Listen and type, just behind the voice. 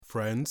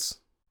friends,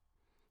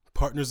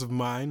 partners of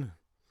mine,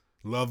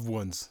 loved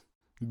ones,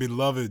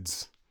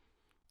 beloveds.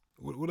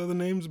 What other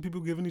names are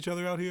people giving each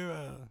other out here?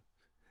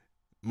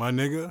 My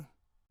nigga?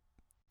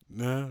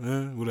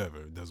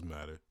 Whatever. It doesn't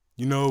matter.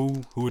 You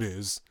know who it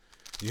is.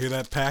 You hear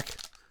that pack?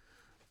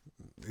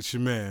 It's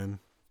your man.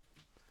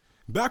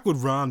 Back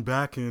with Ron,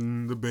 back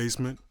in the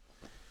basement.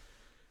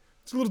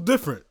 It's a little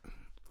different.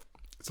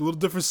 It's a little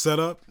different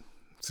setup.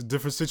 It's a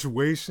different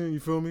situation, you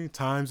feel me?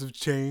 Times have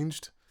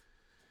changed.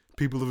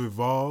 People have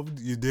evolved,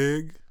 you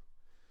dig?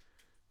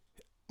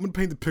 I'm gonna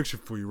paint the picture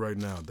for you right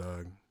now,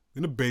 dog.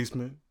 In the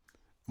basement,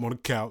 I'm on a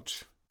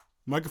couch.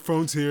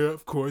 Microphone's here,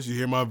 of course. You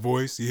hear my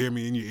voice. You hear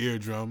me in your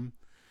eardrum.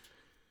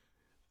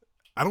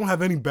 I don't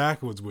have any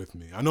backwards with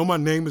me. I know my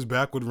name is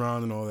Backward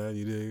Ron and all that,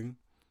 you dig?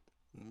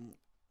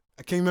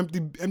 I came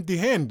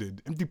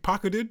empty-handed,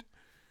 empty-pocketed.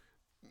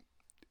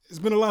 It's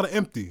been a lot of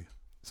empty.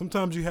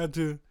 Sometimes you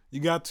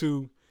got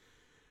to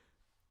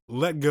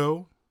let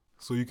go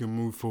so you can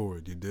move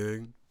forward, you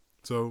dig?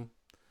 So,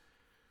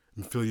 let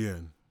me fill you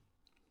in.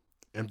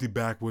 Empty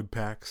backwood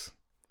packs,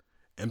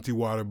 empty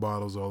water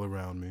bottles all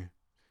around me.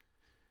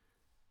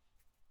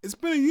 It's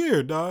been a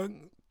year, dog.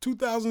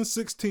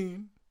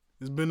 2016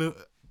 has been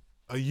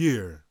a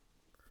year.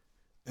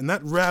 And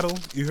that rattle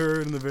you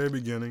heard in the very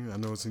beginning, I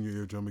know it's in your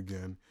eardrum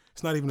again,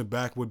 it's not even a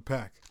backwood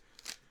pack.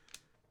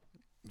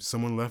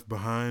 Someone left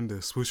behind a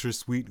Swisher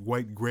Sweet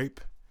White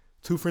Grape,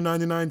 2 for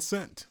 99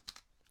 cents.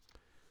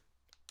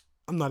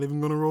 I'm not even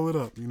going to roll it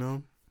up, you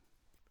know?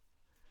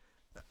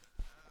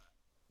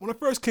 When I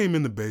first came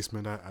in the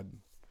basement,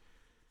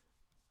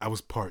 I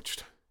was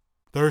parched,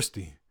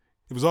 thirsty.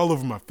 It was all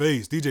over my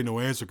face. DJ No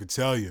Answer could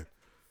tell you.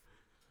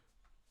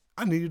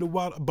 I needed a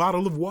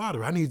bottle of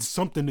water. I need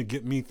something to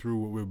get me through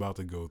what we're about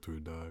to go through,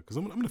 dog. Because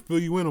I'm going to fill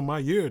you in on my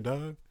year,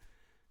 dog.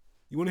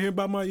 You want to hear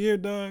about my year,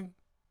 dog?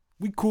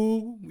 We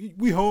cool.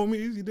 We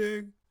homies, you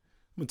dig? I'm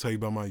going to tell you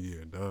about my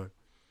year, dog.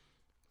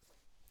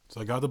 So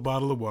I got the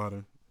bottle of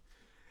water.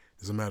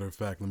 As a matter of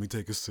fact, let me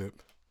take a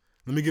sip.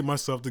 Let me get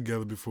myself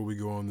together before we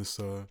go on this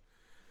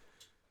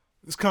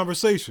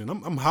conversation.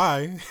 I'm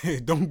high.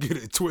 Don't get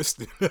it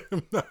twisted.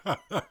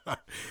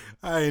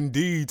 I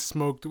indeed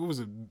smoked, what was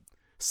it,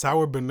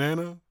 sour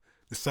banana?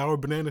 The sour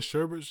banana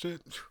sherbet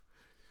shit?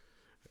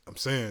 I'm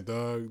saying,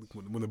 dog,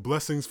 when the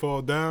blessings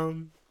fall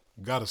down,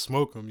 you gotta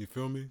smoke them, you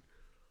feel me?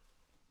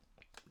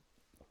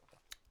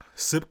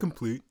 Sip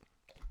complete.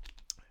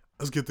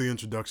 Let's get the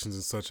introductions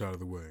and such out of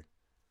the way.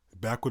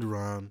 Back with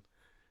Ron,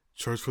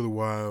 Church for the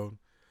Wild.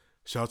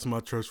 Shout out to my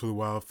Church for the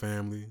Wild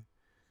family.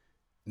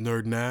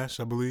 Nerd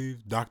Nash, I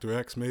believe. Dr.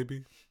 X,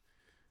 maybe.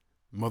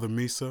 Mother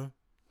Misa,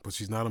 but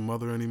she's not a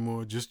mother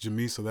anymore. Just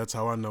Jamisa, that's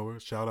how I know her.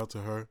 Shout out to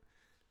her.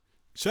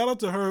 Shout out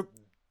to her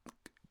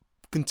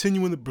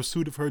continuing the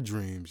pursuit of her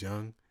dreams,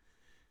 young.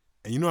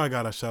 And you know I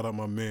gotta shout out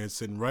my man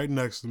sitting right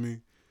next to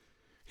me,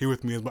 here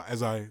with me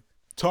as I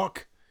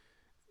talk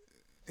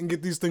and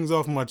get these things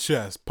off my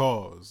chest.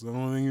 Pause. I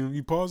don't think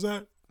you pause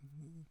that?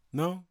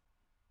 No?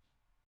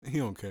 He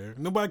don't care.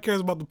 Nobody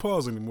cares about the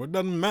pause anymore. It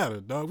doesn't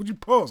matter, dog. What you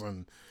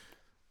pausing?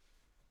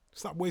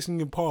 Stop wasting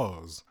your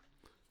pause.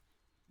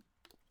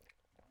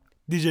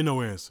 DJ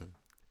No Answer.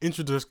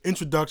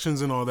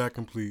 Introductions and all that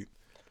complete.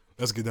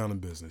 Let's get down to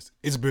business.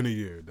 It's been a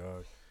year,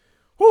 dog.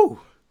 Whew.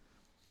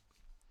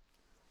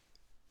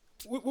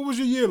 What was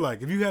your year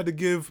like? If you had to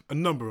give a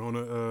number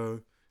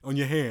on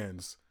your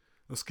hands,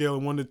 a scale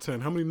of 1 to 10,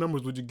 how many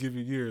numbers would you give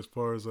your year as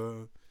far as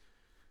a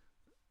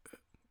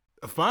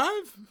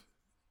 5?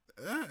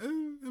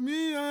 I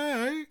mean,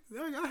 I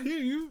hear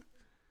you.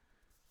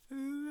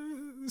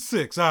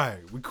 6, all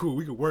right. We cool.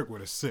 We could work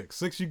with a 6.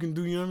 6 you can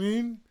do, you know what I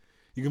mean?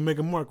 You can make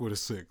a mark with a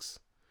 6.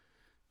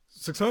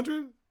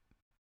 600?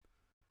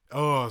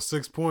 Oh,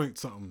 6 point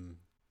something.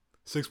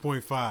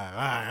 6.5. All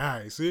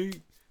right.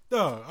 See?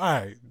 Duh, all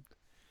right.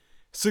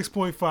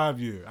 6.5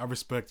 year. I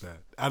respect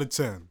that. Out of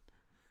 10.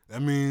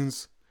 That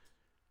means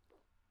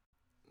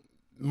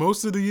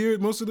most of the year,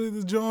 most of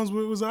the Johns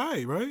was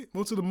all right?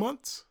 Most of the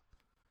months.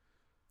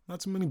 Not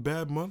too many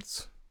bad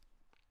months.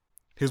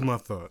 Here's my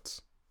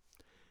thoughts.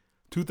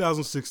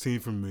 2016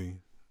 for me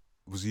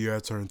was the year I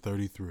turned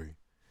 33.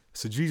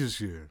 It's a Jesus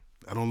year.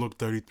 I don't look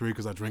 33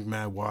 because I drink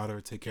mad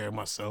water, take care of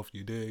myself,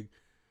 you dig?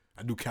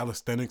 I do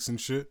calisthenics and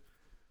shit.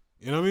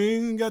 You know what I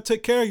mean? You gotta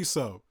take care of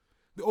yourself.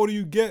 The older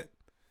you get,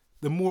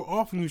 the more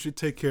often you should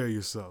take care of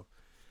yourself.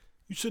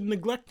 You shouldn't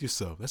neglect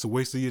yourself. That's a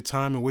waste of your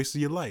time and waste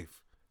of your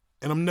life.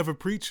 And I'm never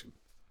preaching.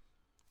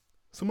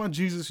 So my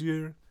Jesus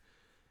year,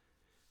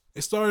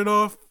 it started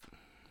off,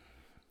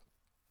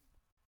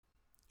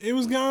 it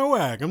was kind of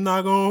whack. I'm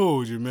not going to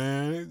hold you,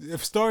 man. It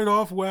started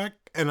off whack,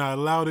 and I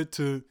allowed it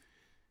to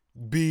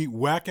be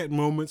whack at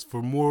moments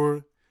for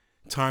more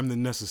time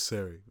than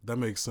necessary. If that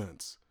makes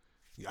sense.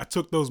 I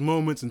took those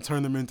moments and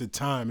turned them into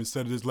time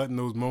instead of just letting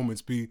those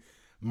moments be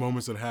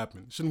moments that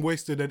happen.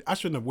 I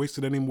shouldn't have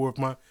wasted any more of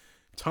my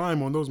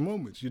time on those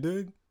moments, you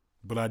dig?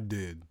 But I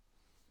did.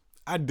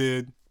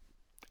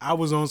 I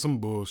was on some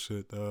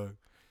bullshit, dog.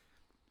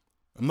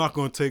 I'm not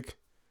going to take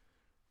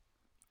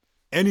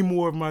any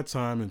more of my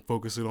time and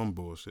focus it on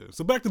bullshit.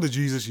 So back to the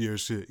Jesus year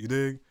shit, you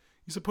dig?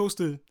 You're supposed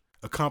to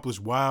accomplish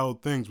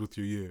wild things with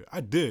your year.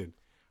 I did.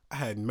 I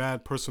had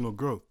mad personal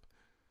growth.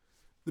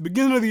 The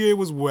beginning of the year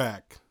was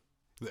whack.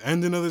 The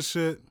ending of the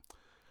shit,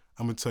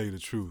 I'm going to tell you the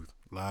truth.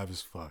 Live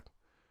as fuck.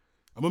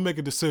 I'm going to make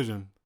a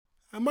decision.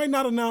 I might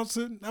not announce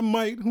it. I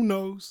might. Who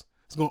knows?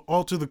 It's going to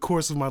alter the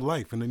course of my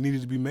life, and it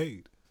needed to be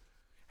made.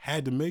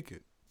 Had to make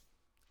it.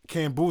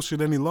 Can't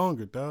bullshit any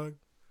longer, dog.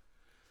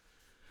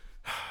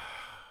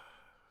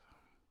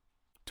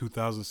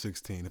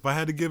 2016. If I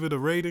had to give it a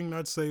rating,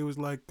 I'd say it was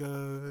like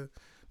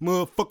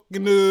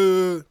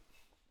motherfucking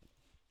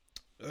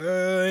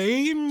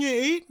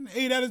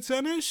 8 out of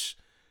 10-ish.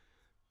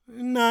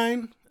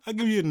 9. I'll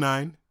give you a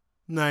 9.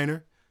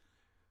 Niner.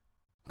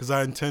 Because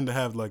I intend to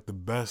have like the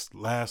best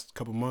last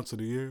couple months of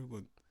the year.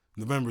 But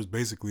November's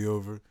basically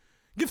over.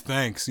 Give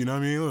thanks, you know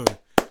what I mean? Look.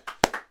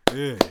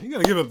 Yeah, you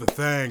gotta give up the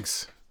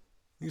thanks.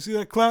 You see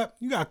that clap?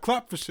 You gotta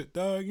clap for shit,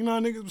 dog. You know how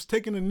niggas was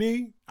taking a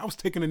knee? I was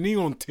taking a knee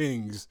on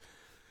things.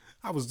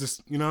 I was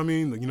just, you know what I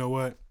mean? Like, you know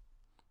what?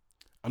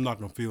 I'm not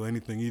gonna feel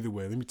anything either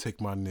way. Let me take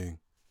my knee.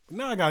 But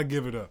now I gotta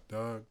give it up,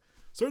 dog.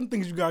 Certain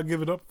things you gotta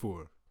give it up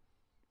for.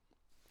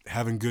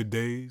 Having good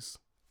days.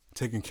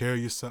 Taking care of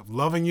yourself.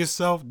 Loving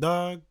yourself,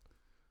 dog.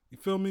 You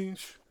feel me?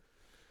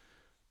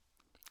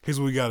 Here's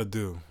what we gotta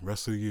do.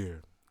 Rest of the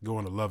year. Go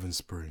on a loving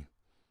spree.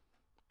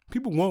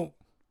 People won't.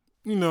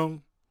 You know,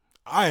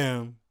 I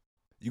am.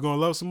 You gonna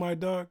love somebody,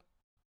 dog?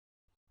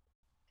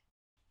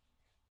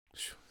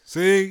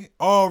 See?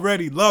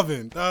 Already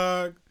loving,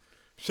 dog.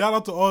 Shout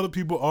out to all the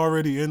people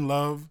already in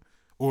love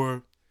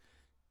or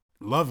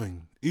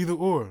loving. Either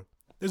or.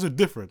 There's a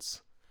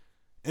difference.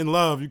 In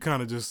love, you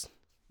kind of just,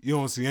 you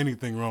don't see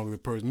anything wrong with the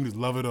person. You just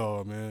love it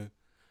all, man.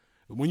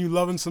 But when you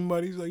loving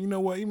somebody, it's like, you know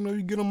what? Even though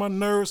you get on my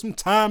nerves from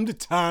time to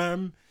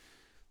time,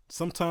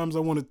 sometimes I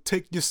want to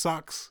take your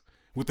socks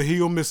with the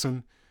heel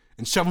missing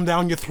and shove them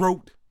down your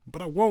throat,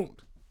 but I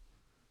won't.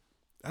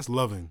 That's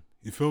loving.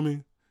 You feel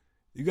me?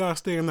 You gotta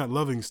stay in that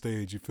loving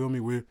stage. You feel me?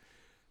 Where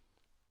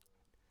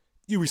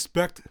you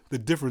respect the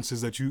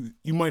differences that you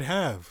might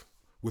have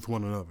with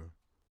one another.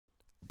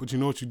 But you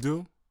know what you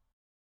do?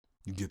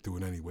 You get through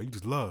it anyway. You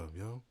just love,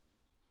 yo.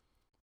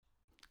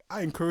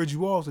 I encourage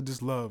you all to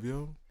just love,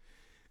 yo.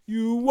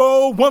 You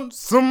all want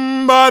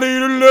somebody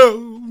to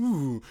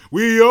love.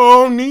 We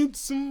all need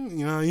some.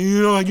 You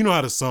know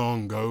how the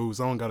song goes.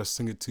 I don't gotta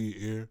sing it to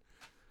your ear.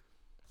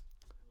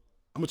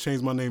 I'm gonna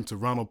change my name to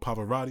Ronald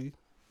Pavarotti.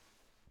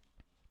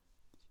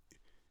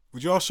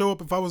 Would y'all show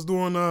up if I was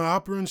doing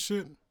opera and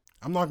shit?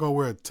 I'm not gonna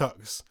wear a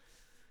tux.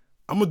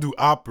 I'm gonna do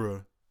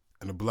opera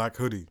in a black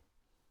hoodie,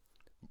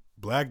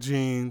 black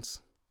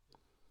jeans,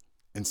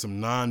 and some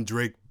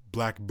non-Drake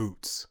black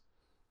boots.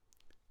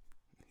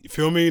 You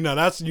feel me?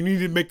 Now you need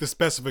to make the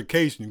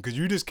specification because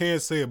you just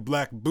can't say a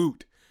black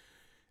boot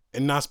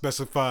and not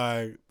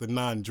specify the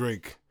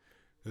non-Drake.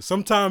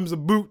 Sometimes a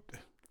boot,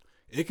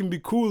 it can be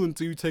cool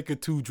until you take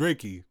it too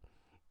Drakey.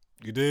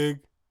 You dig?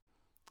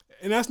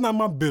 And that's not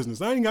my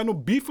business. I ain't got no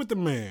beef with the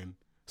man.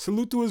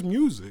 Salute to his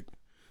music.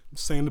 I'm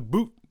saying the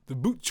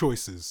boot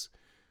choices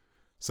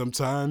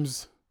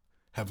sometimes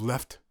have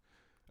left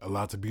a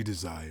lot to be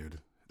desired.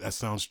 That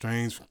sounds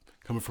strange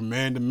coming from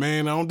man to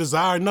man. I don't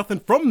desire nothing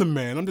from the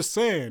man. I'm just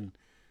saying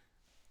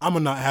I'm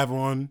going to not have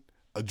on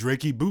a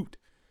Drakey boot.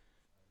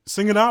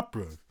 Singing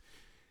opera.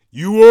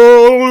 You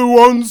only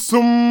want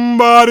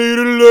somebody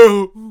to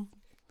love.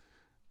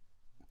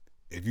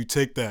 If you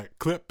take that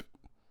clip,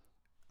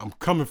 I'm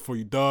coming for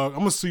you, dog. I'm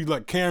going to sue you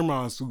like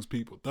Cameron sues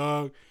people,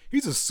 dog.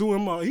 He's a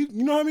suing my, you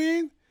know what I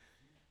mean?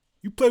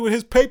 You play with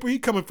his paper, he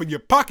coming for your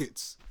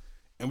pockets.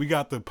 And we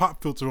got the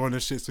pop filter on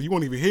this shit, so you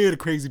won't even hear the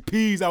crazy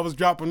peas I was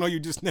dropping on you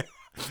just now.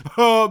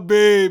 Oh,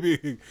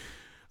 baby.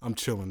 I'm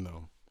chilling,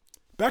 though.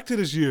 Back to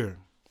this year.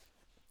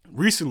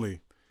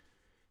 Recently,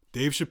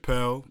 Dave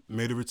Chappelle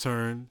made a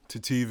return to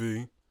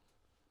TV.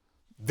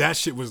 That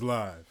shit was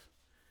live.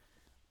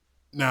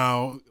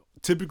 Now,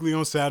 typically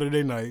on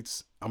Saturday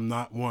nights, I'm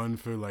not one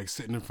for like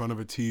sitting in front of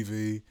a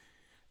TV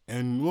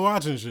and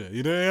watching shit.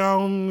 You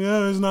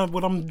know, it's not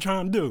what I'm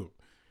trying to do.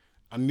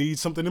 I need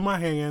something in my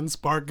hand,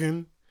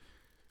 sparking,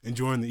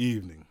 enjoying the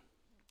evening.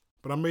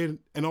 But I made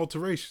an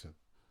alteration.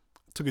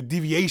 I took a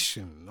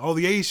deviation, all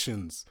the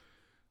Asians.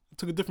 I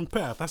took a different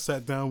path. I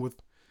sat down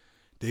with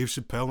Dave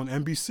Chappelle on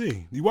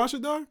NBC. You watch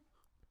it, dog?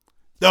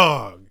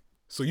 Dog.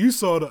 So you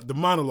saw the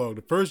monologue,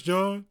 the first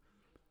John,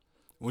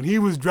 when he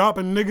was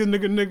dropping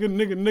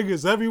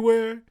niggas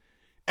everywhere,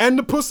 and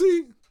the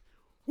pussy.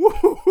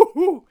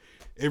 Woo-hoo-hoo-hoo.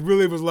 It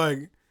really was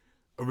like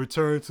a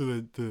return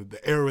to the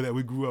era that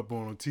we grew up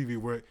on TV,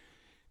 where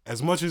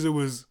as much as it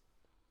was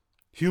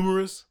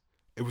humorous,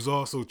 it was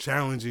also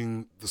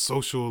challenging the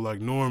social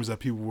like norms that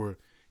people were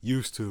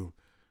used to.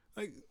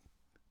 Like,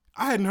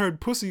 I hadn't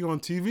heard pussy on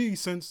TV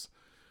since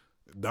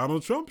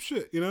Donald Trump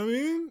shit, you know what I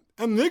mean?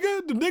 And the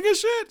nigga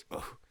shit.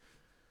 Ugh.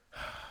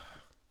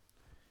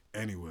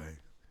 Anyway,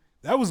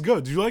 that was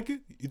good. Did you like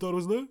it? You thought it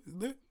was lit?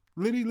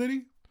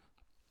 Liddy?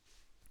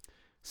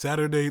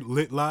 Saturday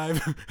Lit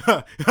Live.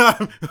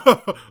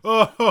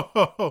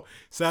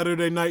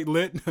 Saturday Night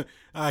Lit.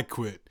 I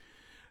quit.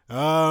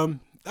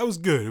 That was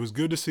good. It was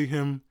good to see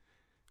him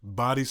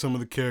body some of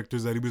the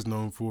characters that he was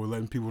known for,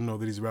 letting people know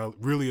that he's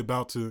really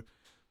about to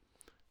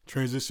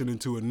transition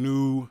into a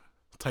new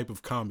type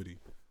of comedy,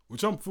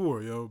 which I'm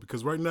for,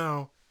 because right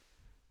now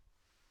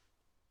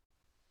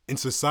in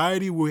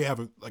society we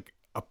have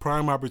a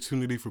prime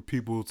opportunity for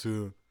people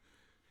to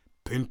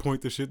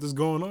pinpoint the shit that's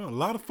going on. A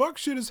lot of fuck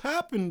shit has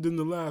happened in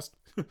the last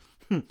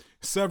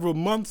several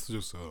months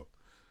or so.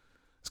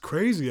 It's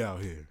crazy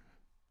out here.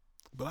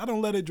 But I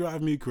don't let it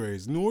drive me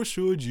crazy, nor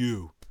should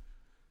you.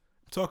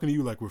 I'm talking to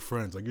you like we're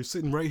friends, like you're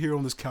sitting right here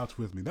on this couch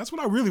with me. That's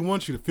what I really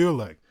want you to feel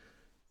like.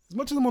 As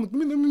much as I want to,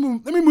 let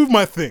me move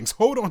my things.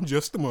 Hold on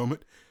just a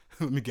moment.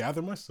 Let me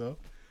gather myself.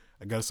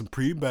 I got some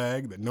Supreme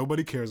bag that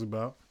nobody cares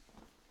about.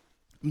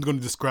 I'm going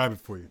to describe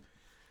it for you.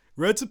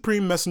 Red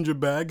Supreme messenger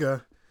bag.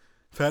 I've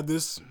had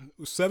this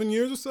 7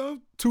 years or so.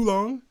 Too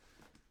long.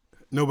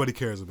 Nobody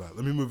cares about it.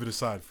 Let me move it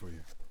aside for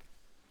you.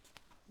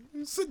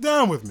 Sit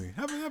down with me.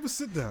 Have a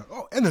sit down.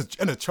 Oh, and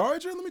a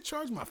charger? Let me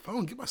charge my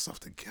phone. Get myself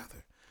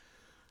together.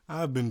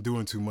 I've been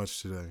doing too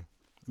much today.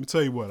 Let me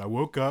tell you what. I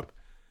woke up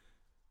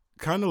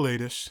kind of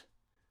late-ish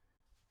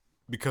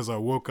because I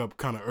woke up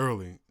kind of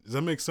early. Does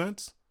that make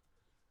sense?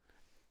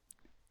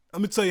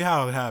 Let me tell you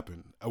how it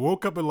happened. I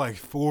woke up at like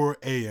 4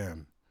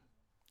 a.m.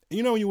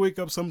 You know when you wake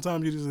up,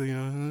 sometimes you just say,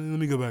 let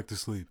me go back to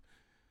sleep.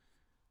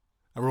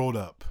 I rolled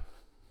up.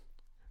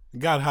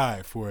 Got high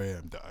at 4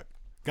 a.m., dog.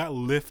 Got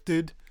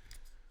lifted.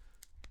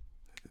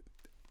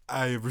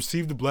 I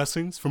received the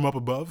blessings from up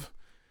above.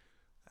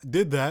 I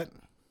did that.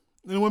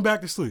 And I went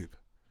back to sleep.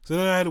 So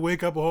then I had to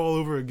wake up all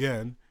over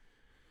again.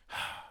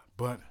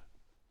 But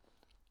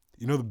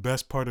you know the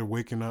best part of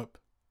waking up?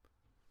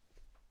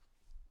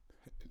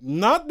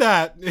 Not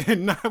that,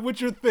 not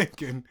what you're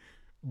thinking.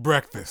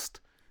 Breakfast.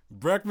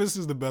 Breakfast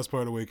is the best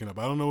part of waking up.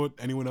 I don't know what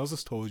anyone else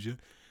has told you.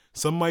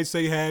 Some might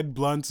say head,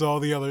 blunts, all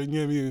the other.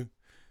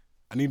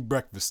 I need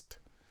breakfast.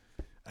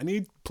 I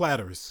need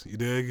platters, you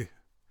dig?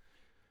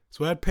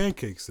 So I had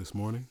pancakes this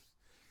morning.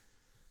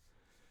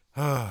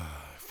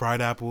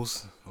 Fried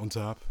apples on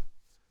top.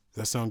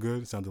 Does that sound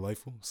good? Sound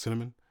delightful?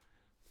 Cinnamon.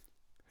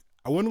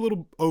 I went a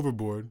little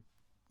overboard.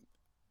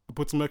 I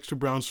put some extra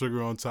brown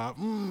sugar on top.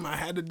 I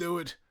had to do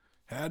it.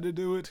 Had to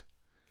do it.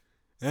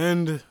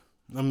 And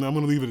I'm going to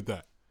leave it at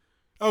that.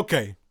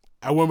 Okay.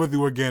 I went with the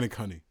organic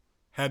honey.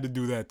 Had to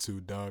do that too,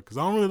 dog. Because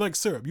I don't really like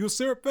syrup. You a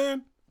syrup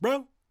fan,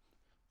 bro?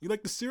 You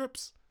like the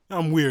syrups?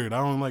 I'm weird. I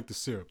don't like the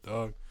syrup,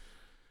 dog.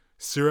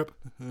 Syrup?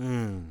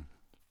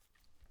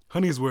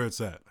 Honey is where it's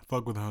at. I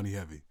fuck with honey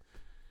heavy.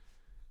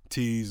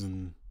 Teas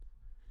and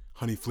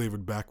honey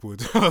flavored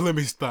backwoods. Let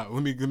me stop.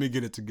 Let me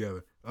get it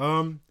together.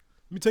 Let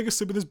me take a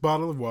sip of this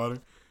bottle of water.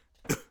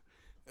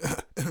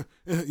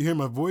 You hear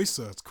my voice?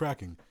 It's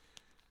cracking.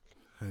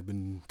 I've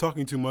been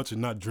talking too much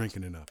and not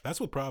drinking enough. That's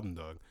what problem,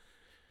 dog.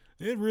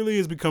 It really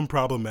has become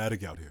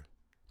problematic out here.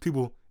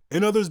 People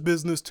in others'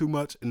 business too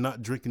much and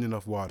not drinking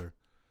enough water.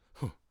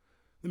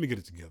 Let me get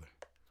it together.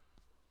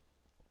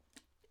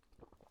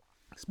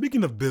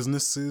 Speaking of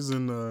businesses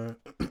and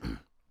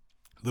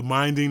the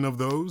minding of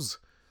those,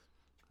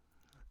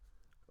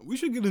 we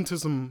should get into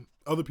some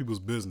other people's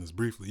business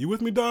briefly. You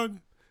with me, dog?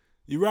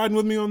 You riding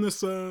with me on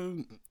this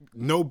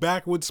no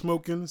backwood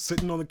smoking,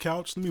 sitting on the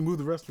couch? Let me move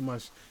the rest of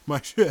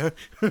my shit.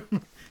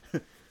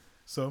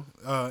 So,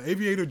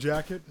 aviator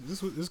jacket.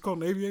 Is this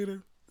called an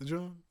aviator, the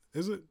John?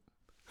 Is it?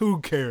 Who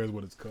cares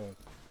what it's called?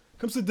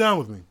 Come sit down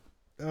with me.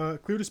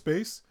 Clear the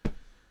space.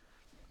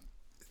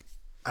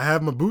 I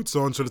have my boots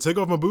on. Should I take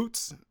off my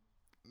boots?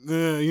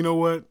 You know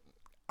what?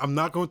 I'm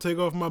not going to take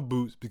off my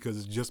boots because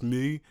it's just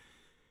me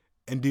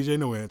and DJ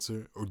No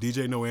Answer, or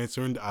DJ No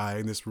Answer and I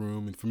in this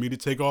room. And for me to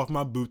take off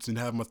my boots and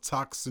have my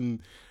socks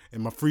and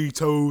my free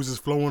toes is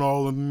flowing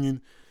all of me,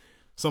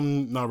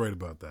 something not right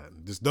about that.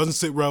 This doesn't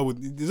sit well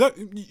with. Is that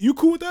you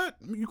cool with that?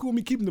 You cool with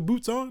me keeping the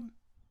boots on?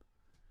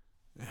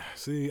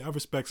 See, I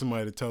respect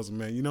somebody that tells them,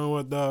 man, you know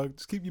what, dog?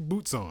 Just keep your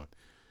boots on.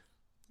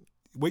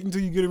 Wait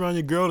until you get around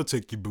your girl to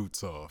take your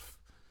boots off.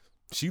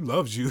 She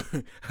loves you.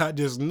 I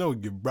just know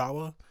you,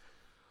 brother.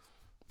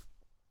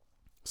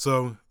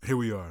 So, here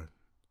we are.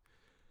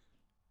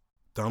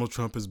 Donald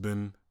Trump has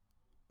been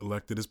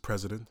elected as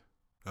president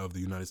of the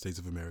United States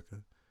of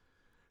America.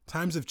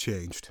 Times have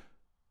changed.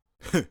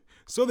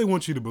 So they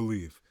want you to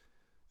believe.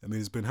 I mean,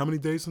 it's been how many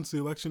days since the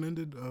election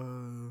ended?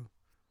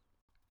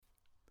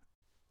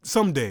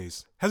 Some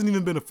days. Hasn't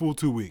even been a full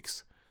 2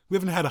 weeks. We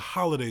haven't had a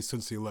holiday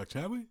since the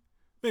election, have we?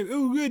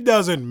 It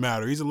doesn't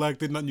matter. He's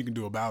elected. Nothing you can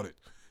do about it.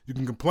 You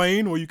can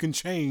complain or you can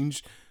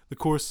change the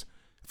course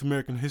of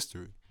American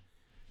history.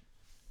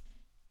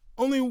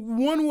 Only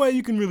one way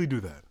you can really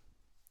do that.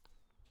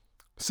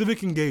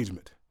 Civic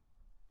engagement.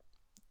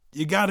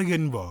 You got to get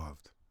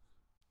involved.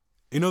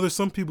 There's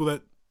some people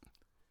that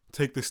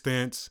take the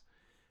stance,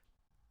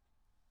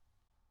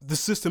 the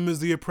system is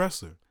the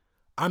oppressor.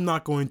 I'm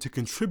not going to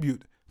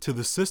contribute to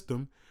the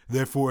system,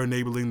 therefore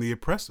enabling the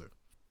oppressor.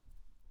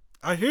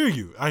 I hear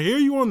you. I hear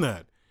you on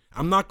that.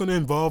 I'm not going to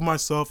involve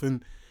myself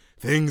in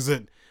things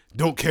that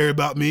don't care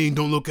about me,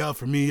 don't look out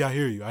for me. I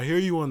hear you. I hear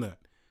you on that.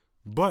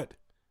 But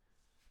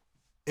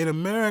in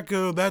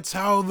America, that's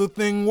how the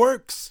thing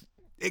works.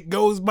 It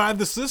goes by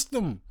the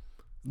system,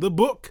 the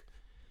book.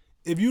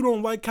 If you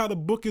don't like how the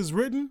book is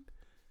written,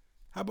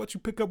 how about you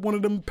pick up one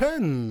of them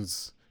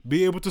pens?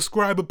 Be able to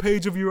scribe a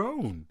page of your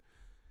own.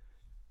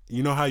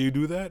 You know how you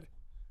do that?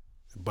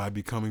 By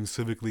becoming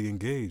civically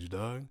engaged,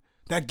 dog.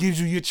 That gives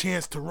you your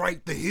chance to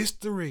write the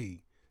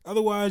history.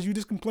 Otherwise, you're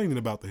just complaining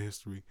about the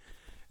history.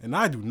 And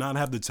I do not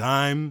have the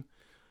time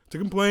to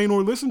complain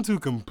or listen to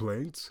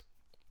complaints.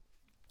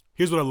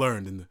 Here's what I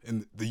learned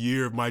in the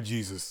year of my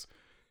Jesus.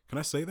 Can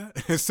I say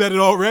that? I said it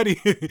already.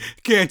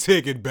 Can't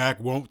take it back,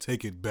 won't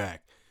take it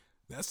back.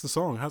 That's the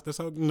song.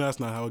 That's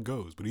not how it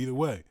goes. But either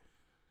way,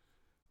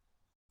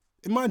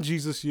 in my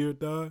Jesus year,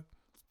 dog,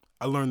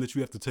 I learned that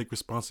you have to take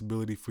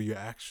responsibility for your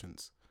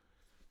actions.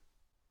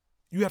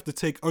 You have to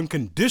take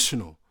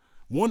unconditional,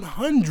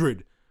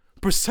 100%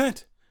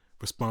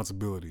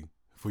 responsibility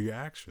for your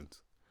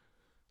actions.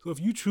 So if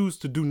you choose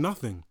to do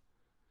nothing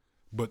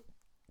but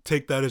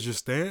take that as your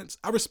stance,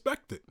 I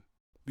respect it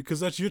because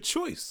that's your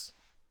choice.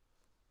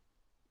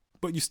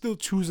 But you're still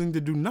choosing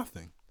to do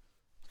nothing.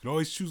 You can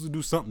always choose to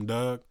do something,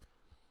 dog.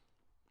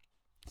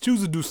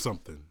 Choose to do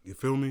something. You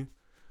feel me?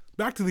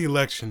 Back to the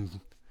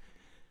election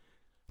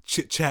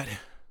chit chat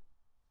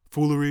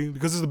foolery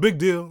because it's a big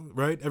deal,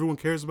 right? Everyone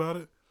cares about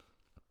it.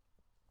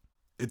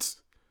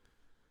 It's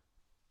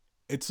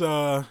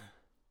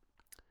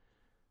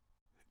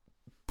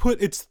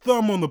put its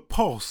thumb on the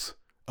pulse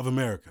of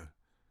America.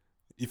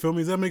 You feel me?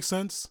 Does that make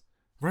sense?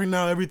 Right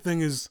now,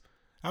 everything is,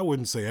 I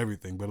wouldn't say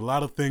everything, but a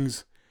lot of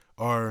things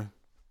are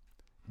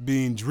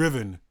being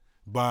driven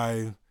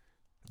by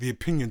the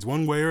opinions,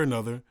 one way or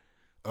another,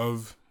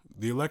 of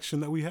the election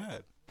that we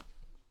had.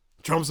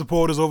 Trump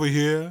supporters over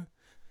here,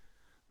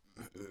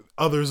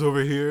 others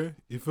over here.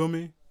 You feel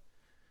me?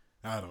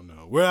 I don't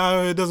know.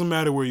 Well, it doesn't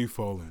matter where you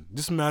fall in. It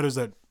just matters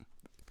that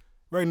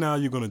right now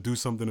you're going to do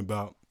something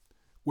about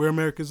where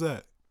America's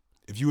at.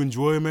 If you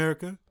enjoy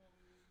America,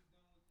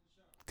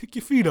 kick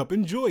your feet up.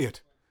 Enjoy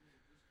it.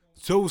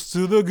 Toast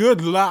to the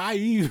good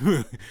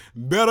life.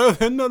 Better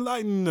than the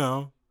light.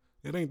 No,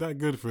 it ain't that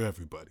good for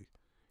everybody.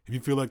 If you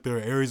feel like there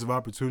are areas of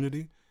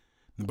opportunity,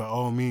 then by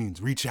all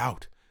means, reach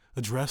out.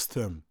 Address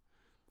them.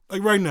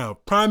 Like right now,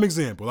 prime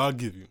example I'll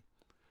give you.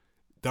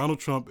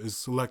 Donald Trump is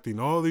selecting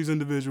all these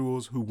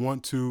individuals who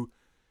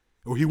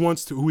he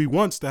wants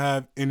to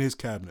have in his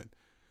cabinet.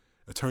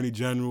 Attorney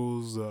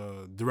generals,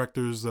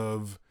 directors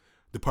of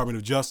Department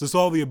of Justice,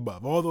 all the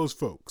above, all those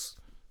folks.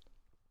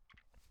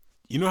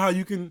 You know how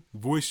you can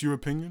voice your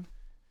opinion?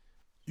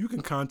 You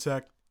can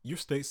contact your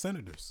state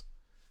senators.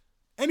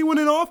 Anyone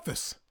in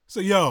office.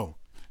 Say, yo,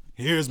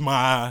 here's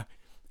my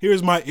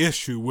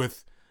issue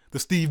with the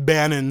Steve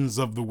Bannons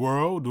of the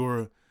world,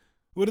 or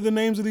what are the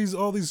names of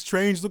all these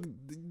strange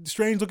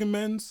looking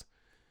men's?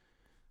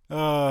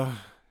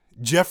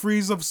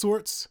 Jeffries of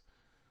sorts.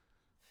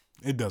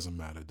 It doesn't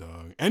matter,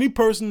 dog. Any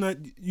person that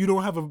you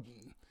don't have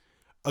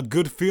a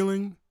good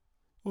feeling,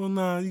 well,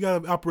 nah, you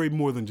gotta operate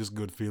more than just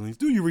good feelings.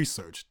 Do your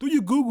research. Do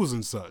your Googles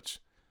and such.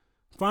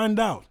 Find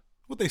out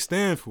what they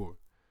stand for.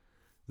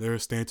 Their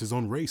stances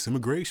on race,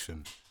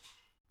 immigration,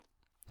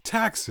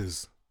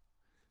 taxes.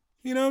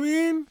 You know what I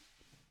mean?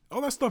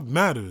 All that stuff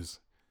matters.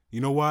 You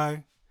know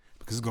why?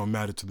 Because it's gonna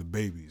matter to the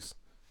babies.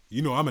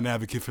 You know I'm an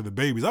advocate for the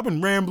babies. I've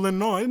been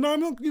rambling on.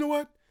 You know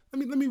what?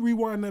 Let me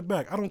rewind that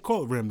back. I don't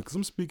call it rambling because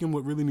I'm speaking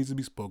what really needs to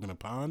be spoken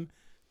upon.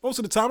 Most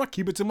of the time I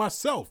keep it to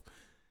myself.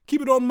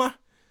 Keep it on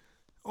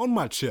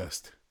my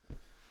chest.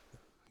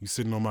 You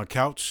sitting on my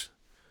couch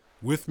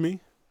with me,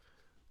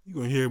 you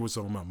gonna hear what's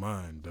on my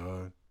mind,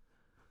 dog.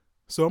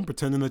 So I'm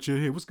pretending that you're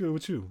here. What's good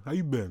with you? How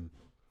you been?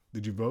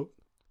 Did you vote?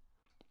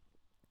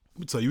 Let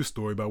me tell you a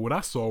story about what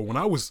I saw when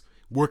I was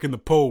working the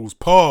polls.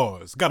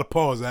 Pause. Gotta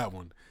pause that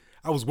one.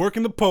 I was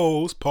working the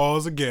polls.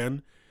 Pause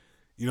again.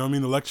 You know what I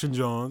mean? Election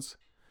Johns.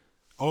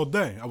 All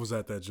day I was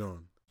at that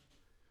John.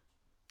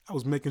 I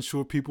was making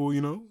sure people,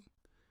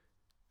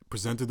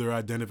 presented their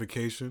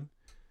identification,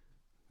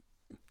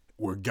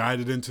 were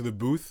guided into the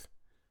booth,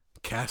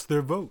 cast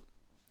their vote.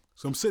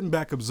 So I'm sitting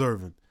back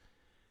observing.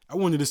 I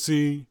wanted to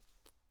see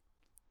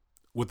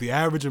what the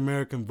average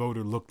American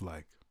voter looked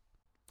like.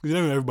 Because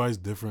everybody's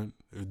different.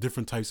 There are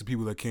different types of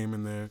people that came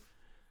in there.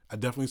 I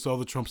definitely saw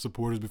the Trump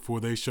supporters before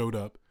they showed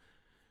up.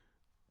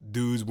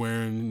 Dudes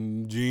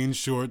wearing jean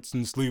shorts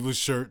and sleeveless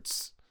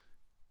shirts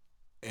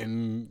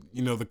and,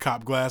 the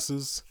cop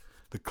glasses,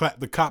 the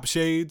cop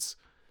shades.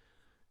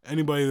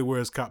 Anybody that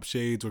wears cop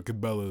shades or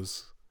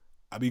Cabela's,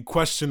 I be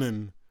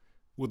questioning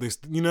what they,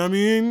 you know what I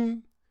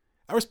mean?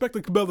 I respect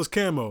the Cabela's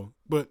camo,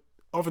 but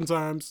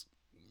oftentimes,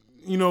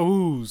 it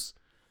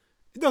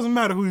doesn't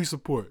matter who you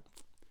support.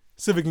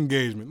 Civic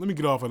engagement. Let me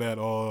get off of that,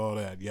 all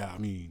that. Yeah,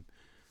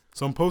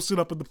 So I'm posted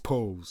up at the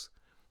polls.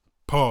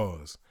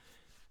 Pause.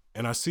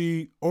 And I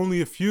see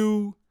only a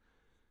few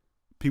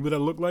people that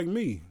look like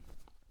me.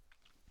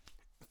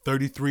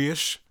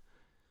 33-ish.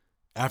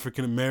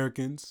 African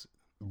Americans.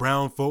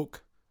 Brown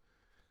folk.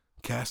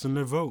 casting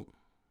their vote.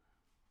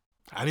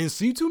 I didn't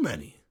see too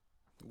many.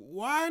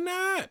 Why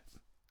not?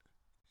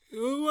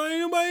 Why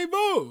ain't nobody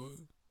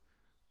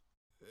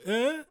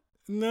vote?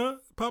 No,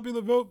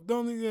 popular vote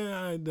don't.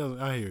 Yeah, it doesn't.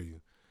 I hear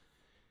you.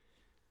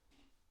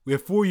 We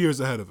have 4 years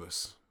ahead of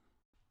us.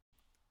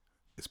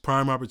 It's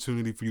prime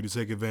opportunity for you to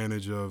take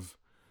advantage of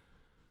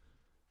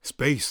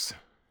space.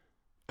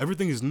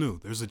 Everything is new.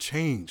 There's a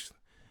change.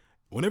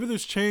 Whenever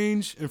there's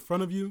change in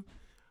front of you,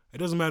 it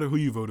doesn't matter who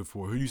you voted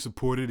for, who you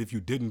supported, if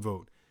you didn't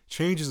vote.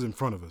 Change is in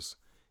front of us.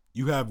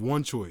 You have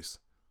one choice.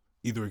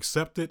 Either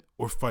accept it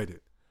or fight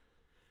it.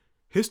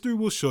 History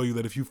will show you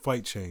that if you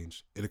fight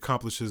change, it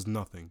accomplishes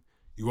nothing.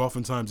 You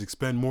oftentimes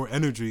expend more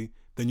energy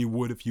than you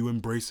would if you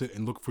embrace it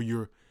and look for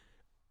your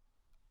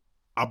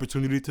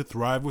opportunity to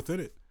thrive within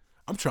it.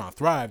 I'm trying to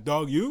thrive,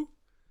 dog. You?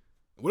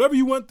 Whatever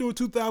you went through in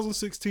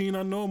 2016,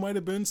 I know it might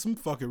have been some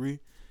fuckery.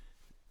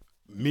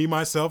 Me,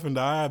 myself, and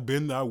I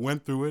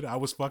went through it. I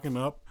was fucking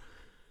up.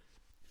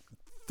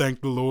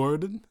 Thank the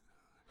Lord.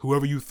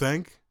 Whoever you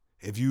thank.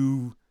 If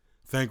you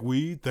thank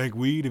weed, thank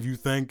weed. If you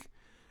thank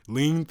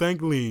lean,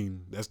 thank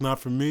lean. That's not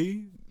for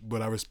me,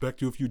 but I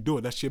respect you if you do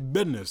it. That's your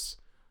business.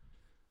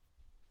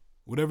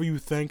 Whatever you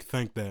thank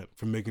that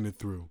for making it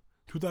through.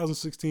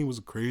 2016 was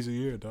a crazy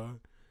year, dog.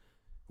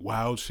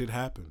 Wild shit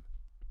happened.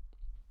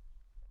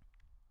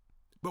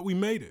 But we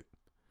made it.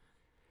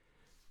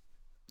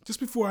 Just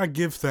before I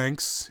give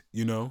thanks,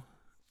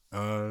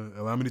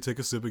 allow me to take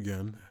a sip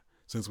again.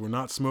 Since we're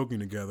not smoking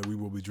together, we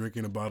will be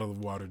drinking a bottle of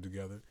water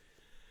together.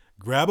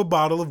 Grab a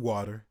bottle of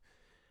water.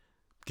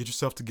 Get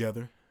yourself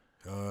together.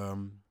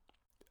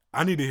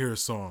 I need to hear a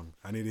song.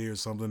 I need to hear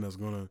something that's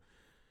going to,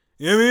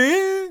 you know what I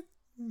mean?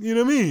 You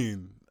know what I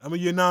mean? I'm a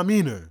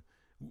Yanamina.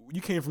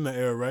 You came from that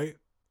era, right?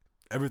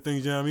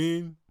 Everything's, you know what I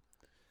mean?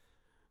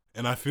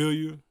 And I feel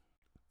you.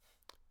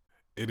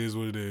 It is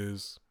what it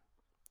is.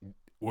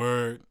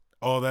 Word,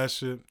 all that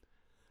shit.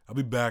 I'll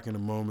be back in a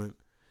moment.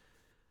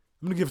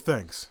 I'm going to give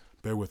thanks.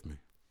 Bear with me.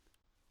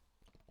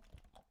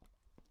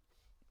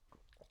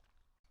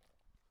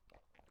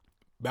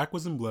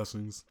 Backwards and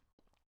blessings.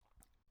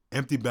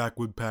 Empty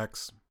backwood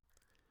packs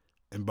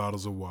and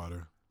bottles of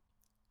water.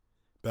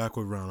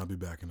 Backward round. I'll be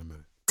back in a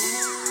minute.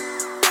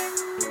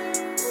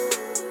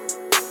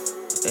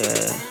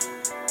 Yeah.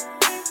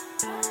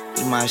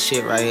 This my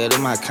shit right here. This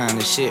my kind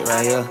of shit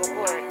right here.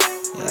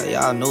 Yeah,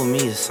 y'all know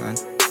me, son.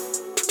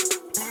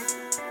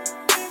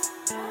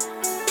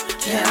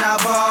 Can I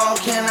ball?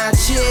 Can I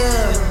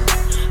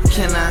chill?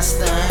 Can I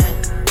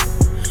stun?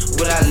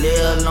 Will I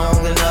live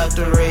long enough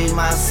to raise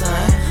my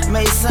son?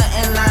 Make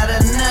something out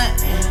of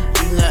nothing.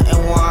 Do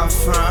nothing where I'm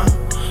from.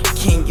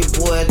 Can your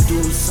boy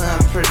do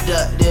something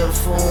productive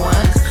for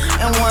once?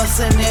 And once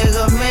a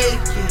nigga make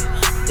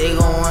it, they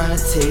gon' wanna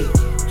take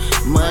it.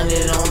 Money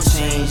don't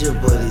change it,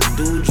 but it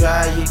do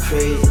drive you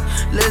crazy.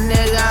 Little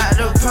nigga out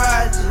the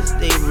projects,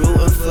 they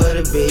rootin' for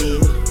the baby.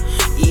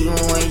 Even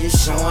when you're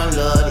showing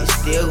love, they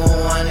still gon'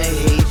 wanna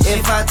hate you.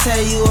 If I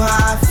tell you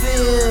how I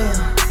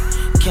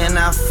feel, can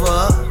I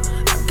fuck?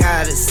 I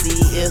gotta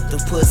see if the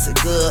pussy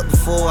good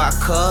before I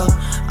cuff.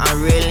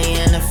 I'm really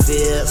in the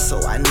field,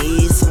 so I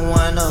need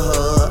someone to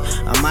hug.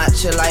 I'm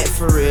out your life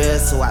for real,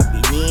 so I be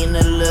needing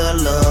a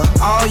little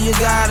love. All you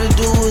gotta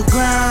do is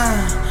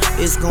grind,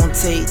 it's gon'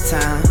 take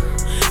time.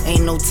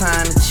 Ain't no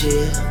time to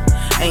chill,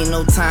 ain't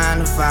no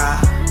time to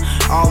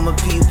vibe. All my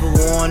people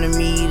wanted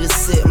me to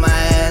sit my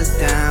ass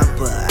down,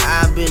 but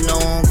I've been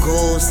on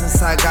go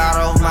since I got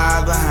off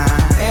my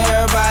behind.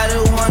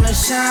 Everybody wanna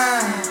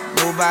shine,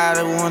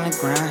 nobody wanna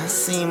grind.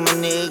 See my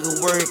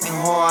nigga working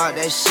hard,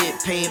 that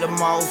shit paid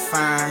them all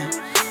fine.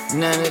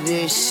 None of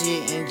this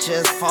shit ain't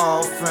just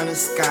fall from the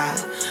sky.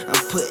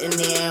 I'm putting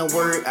in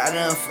work, I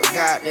done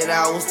forgot that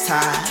I was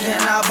tired.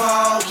 Can I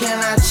ball, can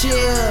I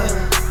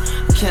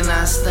chill, can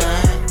I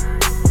stun?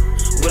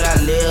 Will I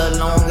live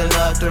long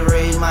enough to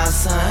raise my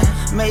son?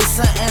 Make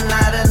something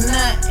out of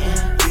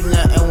nothing. Do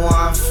nothing where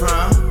I'm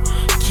from.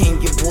 Can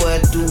your boy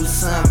do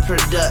something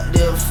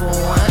productive for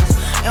once?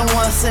 And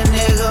once a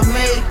nigga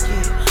make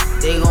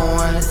it, they gon'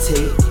 wanna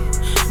take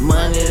it.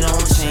 Money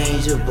don't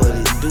change it, but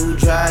it do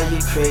drive you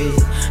crazy.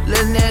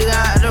 Little nigga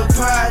out the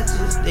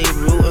projects, they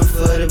rootin'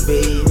 for the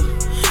baby.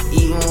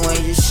 Even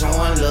when you're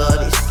showing love,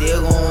 they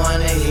still gon'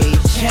 wanna hate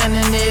you. Can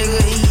a nigga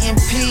eat in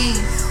peace?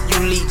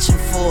 You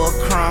leeching for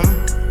a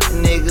crumb.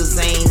 Niggas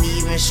ain't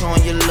even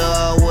showing you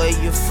love where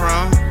you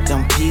from.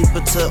 Them people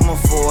took my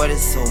 40,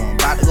 so I'm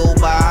about to go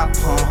buy a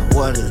pump.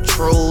 What the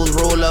trolls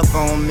roll up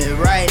on me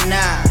right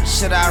now?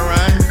 Should I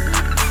run?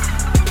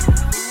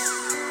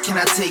 Can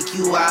I take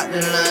you out to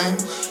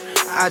lunch?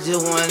 I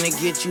just wanna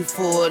get you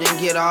forward and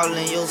get all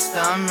in your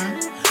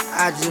stomach.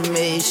 I just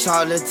made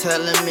Charlotte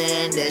tell a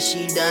man that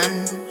she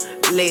done.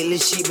 Lately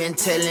she been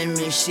telling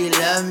me she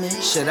love me.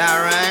 Should I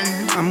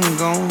run? I'm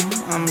gone,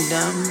 I'm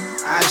done.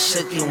 I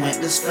shook and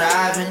went to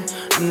striving.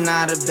 I'm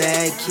not a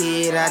bad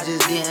kid, I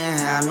just didn't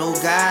have no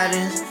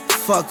guidance.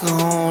 Fuck a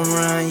home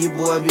run, your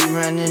boy be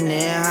running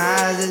in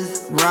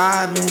houses.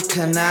 Robbing,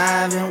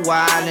 conniving,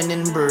 wildin'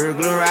 and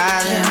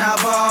burglarizing. Can I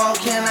ball,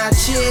 can I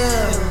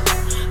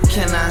chill,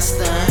 can I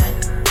stun?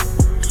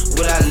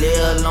 Would I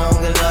live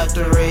long enough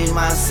to raise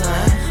my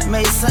son?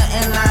 Made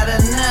something out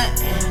of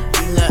nothing.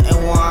 You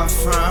nothing where I'm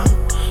from.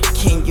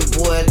 Can your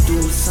boy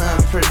do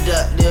something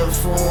productive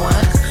for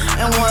once?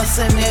 And once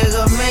a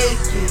nigga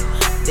make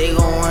it, they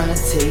gon' wanna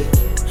take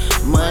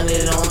it. Money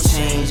don't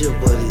change it,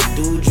 but it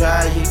do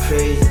drive you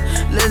crazy.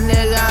 Little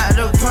nigga out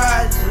the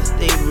projects,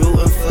 they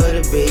rootin' for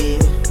the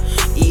baby.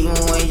 Even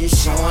when you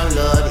showing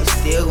love, they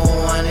still gon'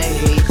 wanna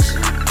hate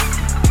you.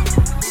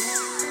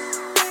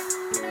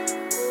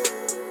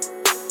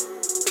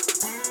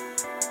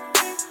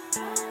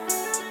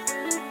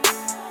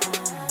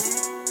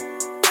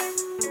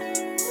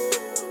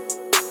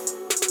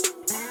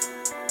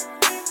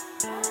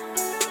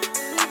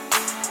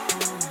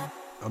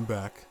 I'm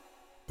back.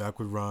 Back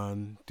with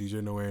Ron,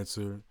 DJ No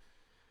Answer,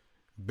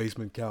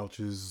 basement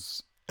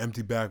couches,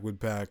 empty backwood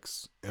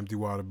packs, empty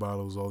water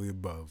bottles, all the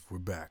above. We're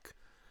back.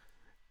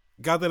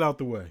 Got that out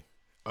the way.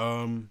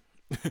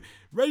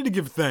 Ready to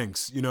give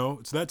thanks. You know,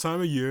 it's that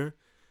time of year.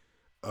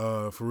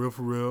 For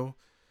real.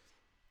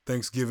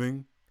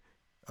 Thanksgiving.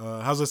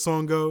 How's that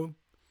song go?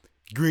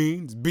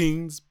 Greens,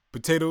 beans,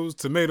 potatoes,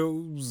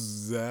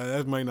 tomatoes.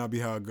 That might not be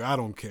how it goes. I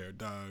don't care,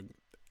 dog.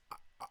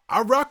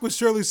 I rock with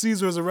Shirley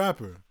Caesar as a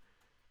rapper.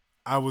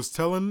 I was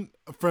telling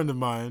a friend of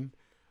mine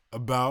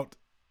about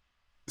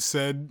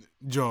said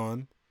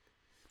John.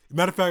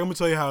 Matter of fact, I'm going to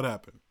tell you how it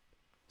happened.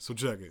 So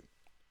check it.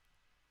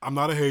 I'm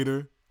not a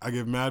hater. I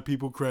give mad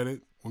people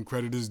credit when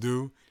credit is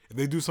due. If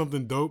they do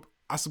something dope,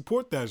 I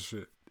support that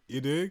shit.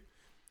 You dig?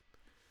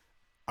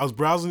 I was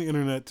browsing the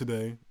internet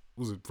today.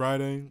 Was it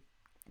Friday?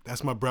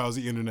 That's my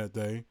browsing internet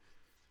day.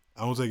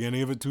 I don't take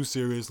any of it too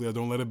seriously. I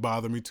don't let it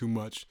bother me too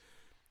much.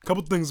 A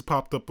couple things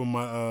popped up on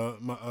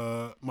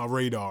my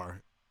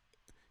radar.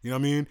 You know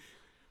what I mean?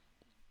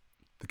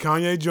 The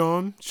Kanye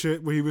John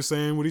shit where he was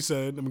saying what he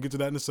said. I'm going to get to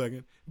that in a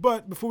second.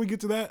 But before we get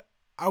to that,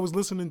 I was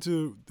listening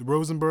to the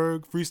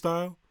Rosenberg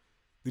freestyle.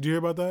 Did you hear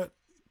about that?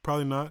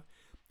 Probably not.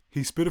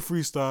 He spit a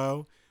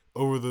freestyle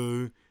over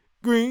the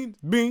greens,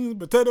 beans,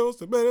 potatoes,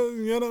 tomatoes,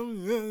 you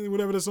know,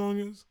 whatever the song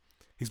is.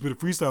 He spit a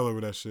freestyle over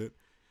that shit.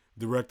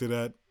 Directed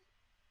at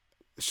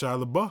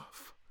Shia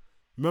LaBeouf.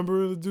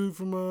 Remember the dude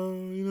from,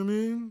 you know what I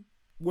mean?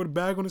 Wore the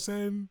bag on his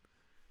head.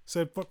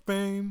 Said, fuck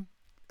fame.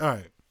 All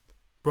right.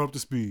 Brought up to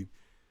speed.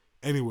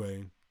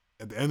 Anyway,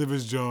 at the end of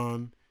his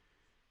John,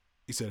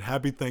 he said,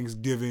 Happy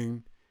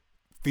Thanksgiving,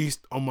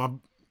 feast on my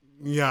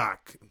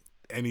yak.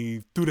 And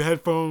he threw the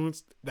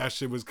headphones. That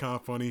shit was kind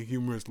of funny,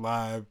 humorous,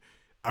 live.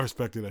 I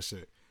respected that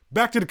shit.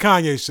 Back to the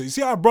Kanye shit. You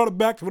see how I brought it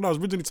back to what I was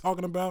originally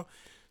talking about?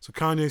 So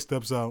Kanye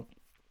steps out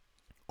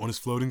on his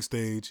floating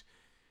stage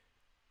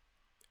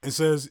and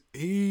says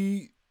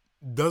he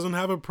doesn't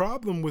have a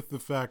problem with the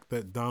fact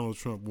that Donald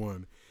Trump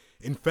won.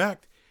 In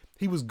fact,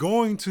 he was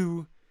going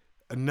to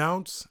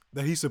announce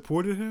that he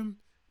supported him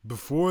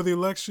before the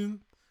election,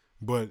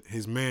 but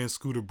his man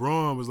Scooter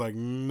Braun was like,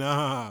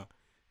 nah.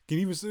 Can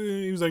you even say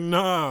it? He was like,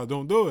 nah,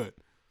 don't do it.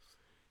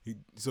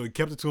 So he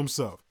kept it to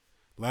himself.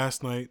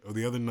 Last night or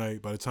the other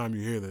night, by the time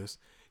you hear this,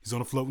 he's on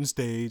a floating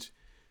stage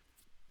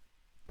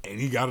and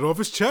he got it off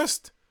his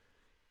chest.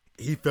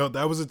 He felt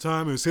that was the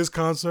time. It was his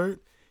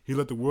concert. He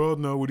let the world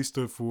know what he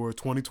stood for.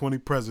 2020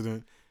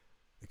 president,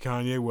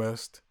 Kanye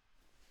West.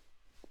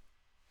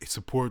 He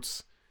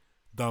supports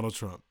Donald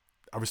Trump.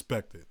 I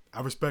respect it. I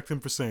respect him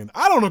for saying,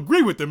 I don't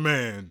agree with the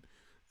man.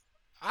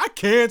 I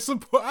can't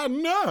support.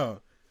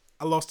 No.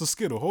 I lost a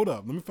Skittle. Hold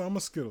up. Let me find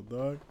my Skittle,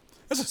 dog.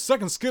 That's the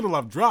second Skittle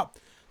I've dropped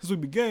since we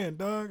began,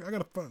 dog. I got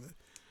to find it.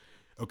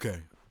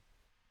 Okay.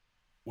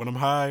 When I'm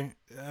high,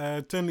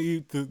 I tend to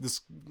eat the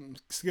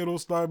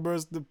Skittles,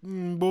 Starburst, the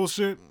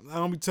bullshit. I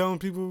don't be telling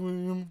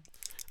people.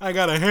 I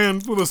got a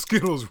handful of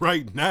Skittles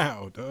right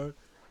now, dog.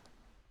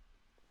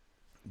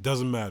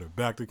 Doesn't matter.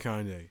 Back to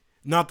Kanye.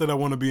 Not that I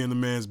want to be in the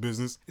man's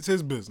business. It's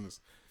his business.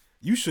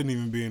 You shouldn't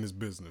even be in his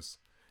business.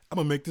 I'm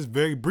going to make this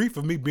very brief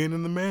of me being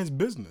in the man's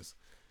business.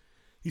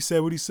 He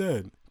said what he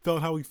said.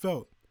 Felt how he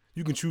felt.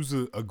 You can choose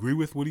to agree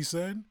with what he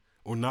said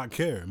or not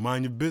care.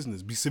 Mind your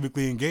business. Be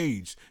civically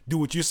engaged. Do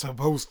what you're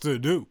supposed to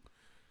do.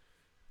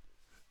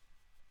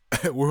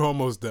 We're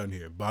almost done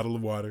here. Bottle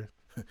of water.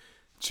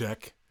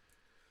 Check.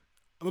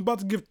 I'm about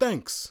to give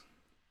thanks.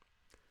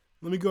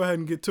 Let me go ahead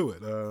and get to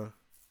it.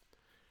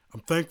 I'm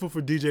thankful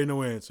for DJ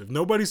No Answer. If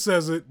nobody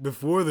says it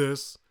before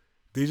this,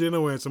 DJ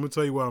No Answer, I'm going to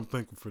tell you why I'm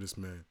thankful for this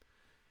man.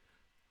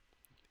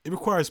 It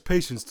requires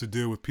patience to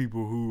deal with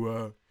people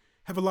who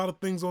have a lot of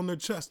things on their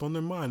chest, on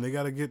their mind. They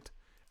got to get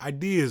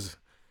ideas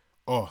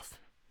off.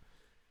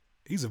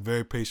 He's a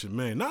very patient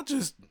man. Not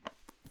just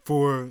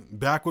for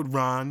back with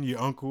Ron,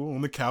 your uncle,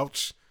 on the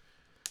couch.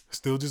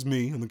 Still just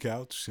me on the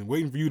couch and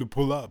waiting for you to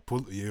pull up.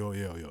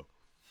 Yo.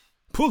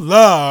 Pull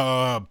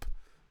up.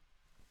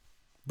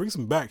 Bring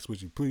some backs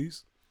with you,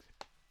 please.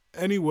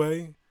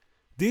 Anyway,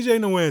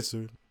 DJ No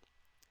Answer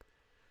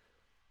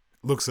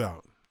looks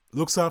out.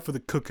 Looks out for the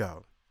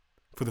cookout,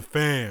 for the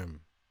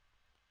fam.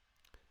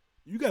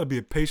 You got to be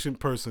a patient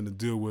person to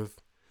deal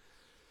with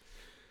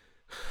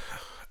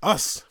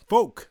us,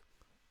 folk.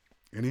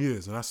 And he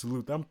is, and I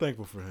salute. I'm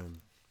thankful for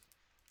him.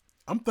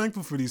 I'm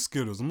thankful for these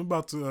Skittles. I'm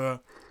about to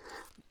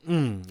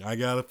I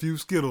got a few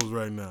Skittles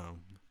right now.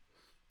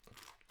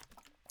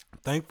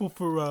 Thankful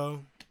for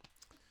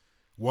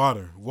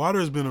water. Water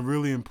has been a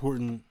really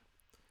important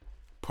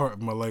part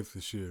of my life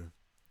this year.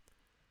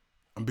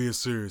 I'm being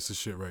serious as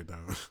shit right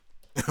now.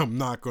 I'm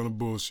not gonna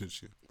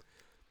bullshit you.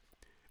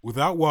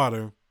 Without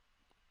water,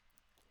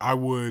 I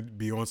would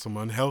be on some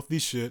unhealthy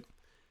shit.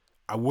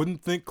 I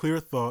wouldn't think clear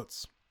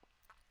thoughts.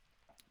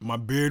 My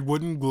beard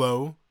wouldn't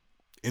glow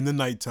in the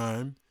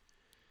nighttime.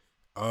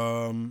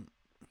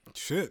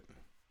 Shit.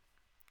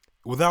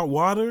 Without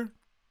water,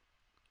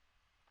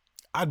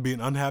 I'd be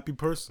an unhappy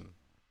person.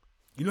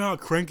 You know how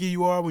cranky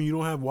you are when you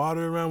don't have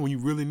water around, when you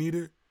really need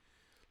it?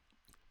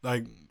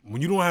 Like,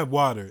 when you don't have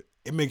water,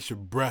 it makes your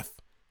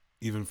breath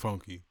even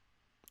funky.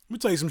 Let me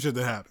tell you some shit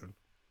that happened.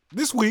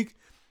 This week,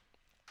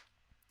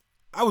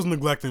 I was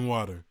neglecting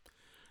water.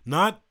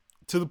 Not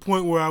to the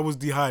point where I was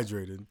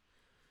dehydrated,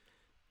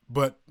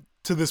 but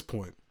to this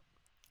point.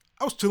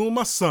 I was chilling with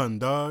my son,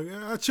 dog.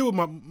 I chill with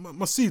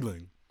my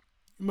seedling.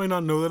 You might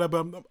not know that, but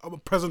I'm a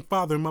present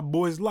father in my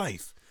boy's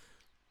life.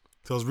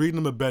 So I was reading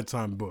him a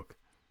bedtime book.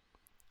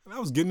 And I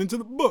was getting into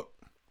the book.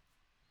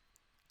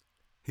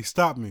 He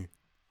stopped me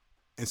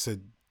and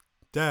said,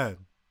 "Dad,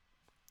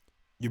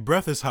 your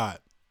breath is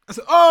hot." I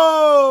said,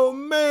 "Oh,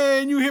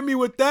 man, you hit me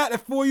with that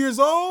at 4 years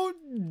old?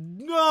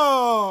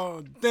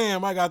 No,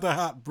 damn, I got that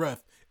hot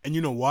breath." And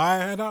you know why I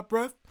had hot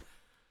breath?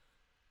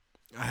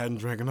 I hadn't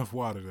drank enough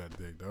water that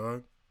day,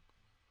 dog.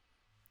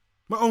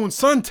 My own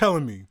son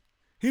telling me.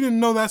 He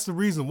didn't know that's the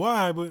reason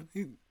why, but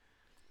he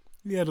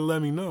had to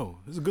let me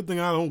know. It's a good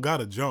thing I don't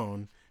got a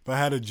John. If I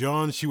had a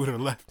John, she would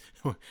have left.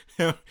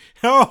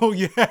 Oh,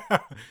 yeah.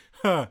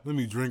 Let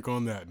me drink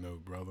on that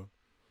note, brother.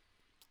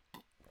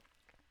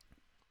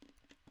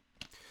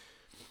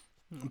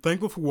 I'm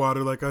thankful for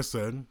water, like I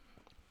said.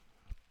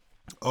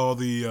 All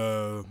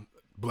the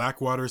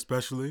black water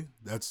especially.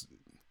 That's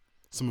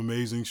some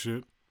amazing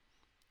shit.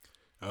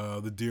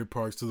 The deer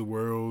parks to the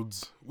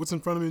worlds. What's in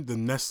front of me? The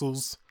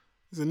Nestles.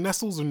 Is it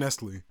Nestles or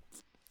Nestle?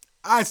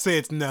 I say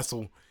it's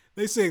Nestle.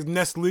 They say it's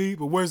Nestle,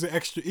 but where's the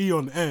extra E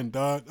on the end,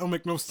 dog? That don't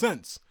make no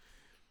sense.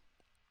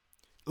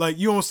 Like,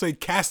 you don't say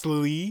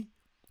Castle, you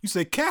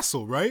say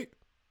Castle, right?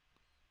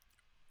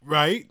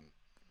 Right?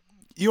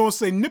 You don't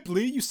say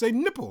Nippley, you say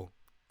Nipple.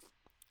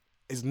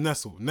 It's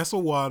Nestle.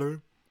 Nestle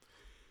water.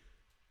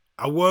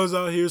 I was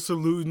out here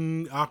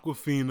saluting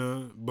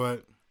Aquafina,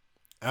 but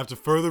after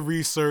further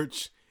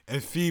research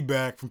and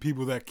feedback from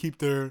people that keep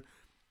their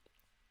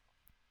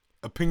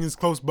opinions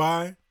close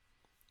by,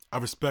 I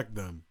respect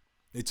them.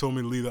 They told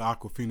me to leave the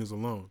Aquafinas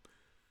alone.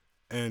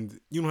 And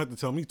you don't have to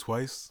tell me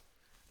twice.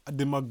 I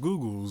did my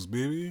Googles,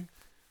 baby.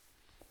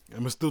 I'm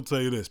going to still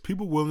tell you this.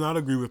 People will not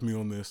agree with me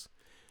on this.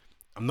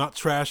 I'm not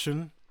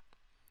trashing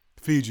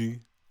Fiji,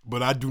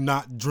 but I do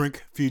not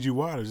drink Fiji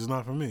water. It's just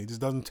not for me. It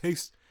just doesn't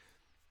taste,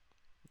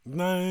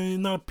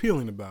 not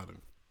appealing about it.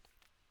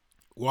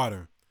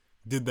 Water.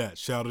 Did that.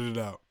 Shouted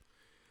it out.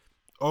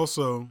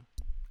 Also,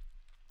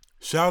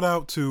 shout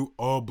out to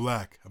All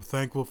Black. I'm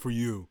thankful for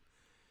you.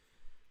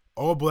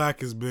 All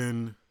Black has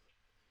been,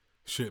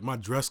 my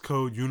dress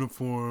code,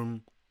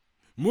 uniform,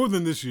 more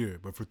than this year.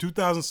 But for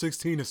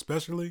 2016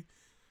 especially,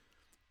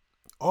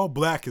 All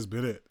Black has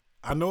been it.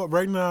 I know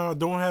right now I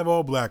don't have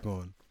all black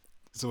on.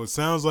 So it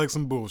sounds like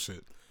some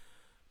bullshit.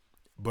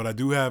 But I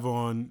do have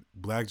on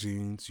black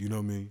jeans, you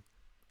know me.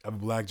 I have a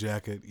black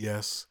jacket,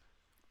 yes.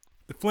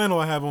 The flannel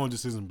I have on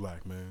just isn't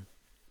black, man.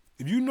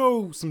 If you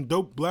know some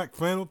dope black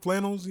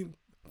flannels, you know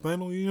what I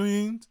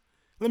mean?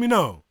 Let me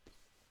know.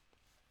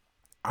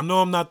 I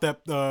know I'm not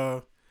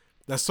that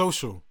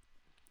social.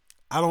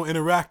 I don't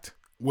interact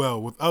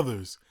well with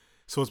others,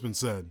 so it's been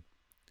said.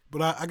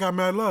 But I got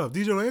mad love.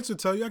 DJ don't answer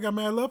tell you I got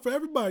mad love for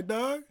everybody,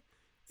 dog.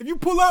 If you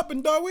pull up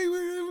and dog,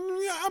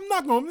 I'm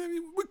not gonna.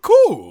 We're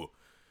cool.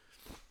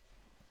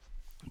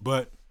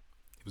 But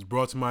it was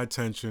brought to my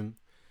attention.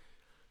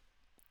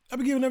 I've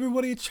been giving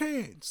everybody a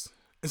chance,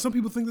 and some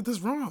people think that this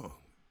is wrong.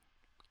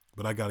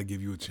 But I gotta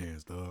give you a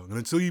chance, dog. And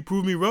until you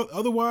prove me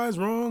otherwise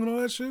wrong and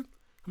all that shit, I'm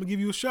gonna give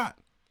you a shot.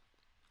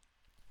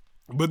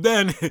 But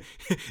then,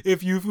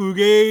 if you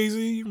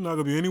fugazi, you're not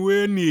gonna be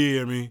anywhere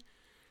near me.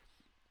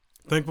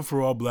 Thankful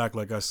for All Black,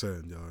 like I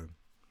said,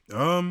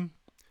 y'all.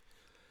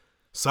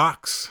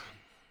 Socks.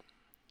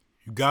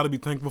 You gotta be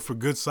thankful for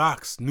good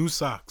socks, new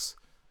socks.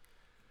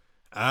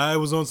 I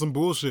was on some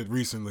bullshit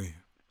recently.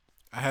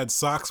 I had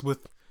socks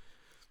with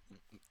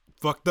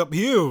fucked up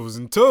heels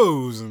and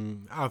toes,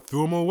 and I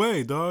threw them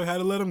away, dog. Had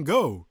to let them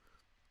go.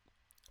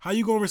 How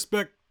you gonna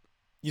respect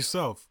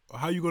yourself? Or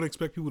how you gonna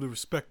expect people to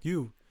respect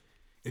you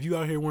if you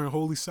out here wearing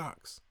holy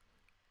socks?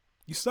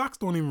 Your socks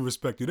don't even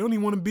respect you. They don't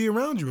even want to be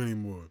around you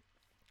anymore.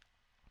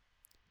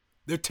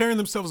 They're tearing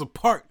themselves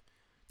apart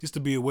just to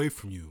be away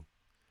from you.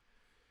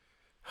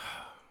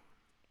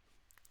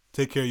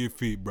 Take care of your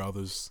feet,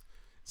 brothers,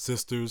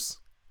 sisters.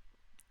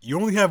 You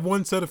only have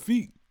one set of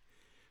feet.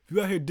 If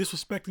you out here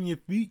disrespecting your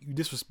feet, you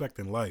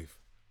disrespecting life.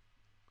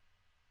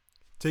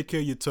 Take care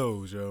of your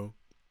toes, yo.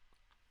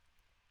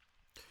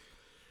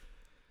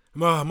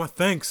 My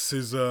thanks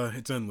is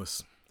it's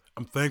endless.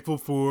 I'm thankful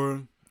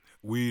for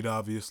weed,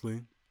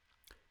 obviously.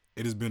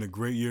 It has been a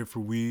great year for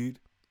weed.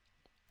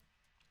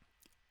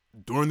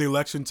 During the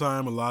election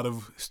time, a lot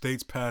of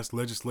states passed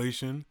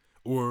legislation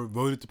or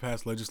voted to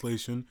pass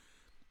legislation,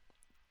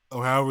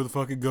 or however the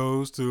fuck it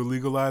goes, to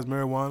legalize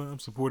marijuana. I'm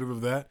supportive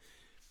of that.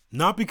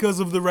 Not because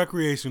of the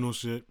recreational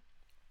shit,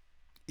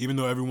 even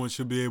though everyone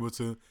should be able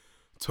to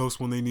toast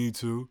when they need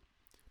to,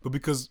 but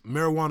because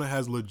marijuana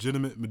has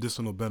legitimate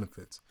medicinal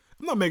benefits.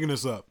 I'm not making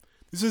this up.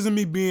 This isn't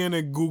me being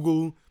a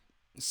Google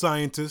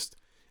scientist,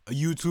 a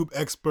YouTube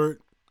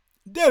expert.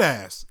 Dead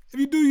ass. If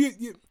you do,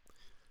 you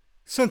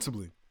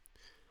sensibly.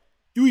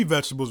 You eat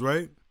vegetables,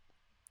 right?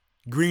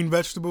 Green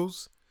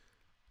vegetables.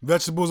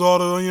 Vegetables all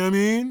the, you know what I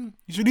mean?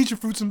 You should eat your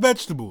fruits and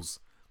vegetables.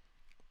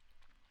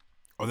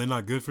 Are they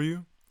not good for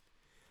you?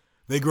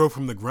 They grow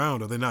from the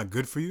ground. Are they not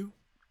good for you?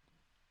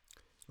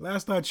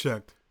 Last I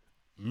checked,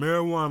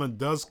 marijuana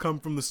does come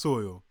from the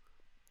soil.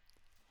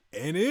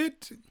 And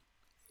it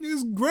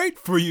is great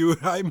for you,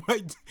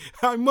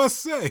 I must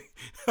say.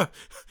 But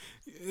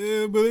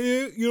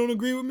you don't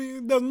agree with me?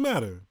 It doesn't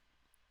matter.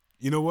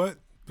 You know what?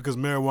 Because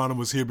marijuana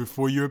was here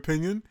before your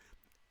opinion,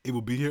 it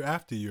will be here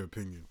after your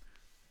opinion.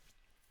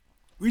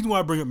 The reason why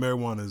I bring up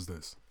marijuana is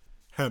this.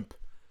 Hemp.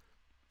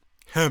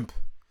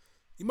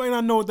 You might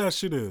not know what that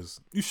shit is.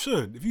 You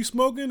should. If you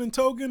smoking and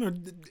toking or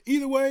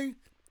either way,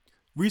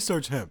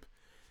 research hemp.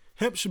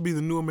 Hemp should be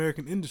the new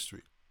American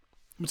industry.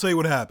 Let me tell you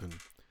what happened.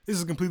 This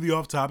is completely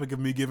off topic of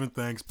me giving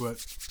thanks, but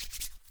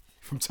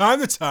from time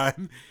to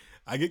time,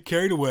 I get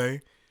carried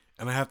away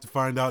and I have to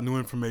find out new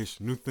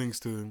information, new things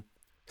to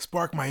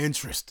spark my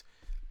interest.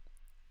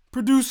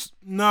 Produce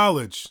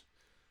knowledge.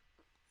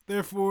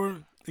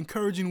 Therefore,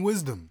 encouraging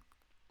wisdom.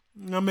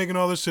 I'm not making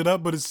all this shit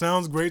up, but it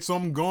sounds great, so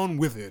I'm going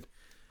with it.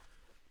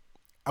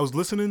 I was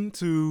listening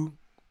to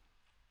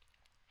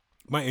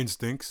my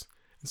instincts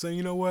and saying,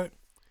 you know what?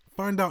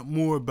 Find out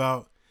more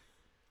about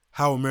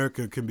how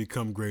America can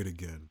become great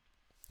again.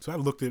 So I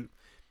looked at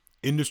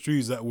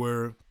industries that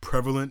were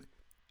prevalent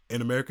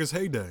in America's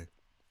heyday.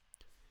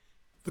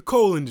 The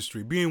coal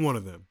industry being one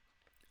of them.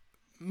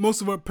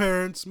 Most of our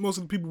parents, most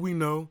of the people we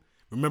know,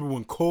 remember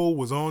when coal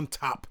was on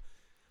top.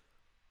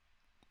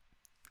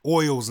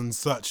 Oils and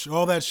such,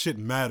 all that shit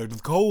mattered. The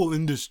coal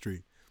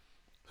industry.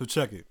 So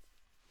check it.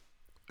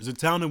 There's a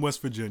town in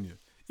West Virginia.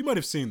 You might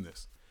have seen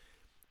this.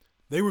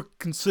 They were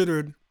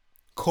considered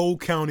Coal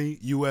County,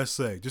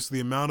 USA. Just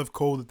the amount of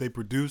coal that they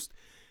produced,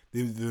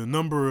 the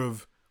number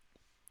of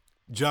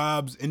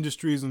jobs,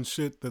 industries, and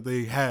shit that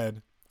they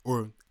had,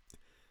 or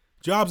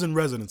jobs and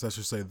residents, I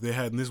should say, that they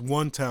had in this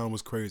one town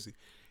was crazy.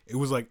 It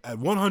was like at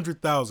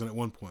 100,000 at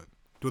one point,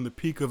 during the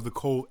peak of the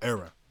coal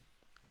era.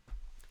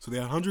 So they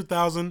had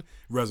 100,000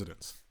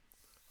 residents.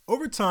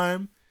 Over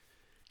time,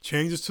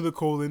 changes to the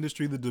coal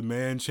industry, the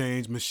demand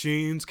changed,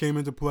 machines came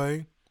into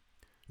play,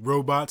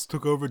 robots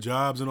took over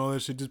jobs and all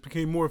that shit, just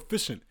became more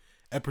efficient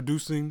at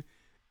producing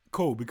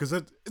coal, because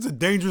it's a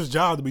dangerous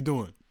job to be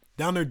doing.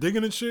 Down there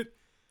digging and shit.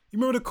 You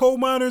remember the coal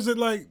miners that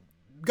like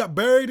got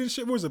buried and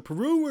shit? Where was it,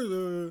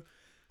 Peru or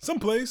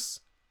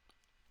someplace?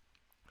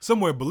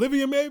 Somewhere,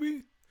 Bolivia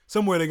maybe?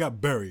 Somewhere they got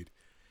buried.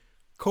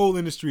 Coal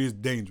industry is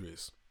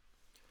dangerous.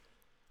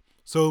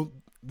 So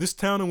this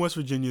town in West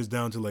Virginia is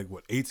down to like,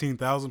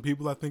 18,000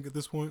 people, I think, at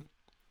this point.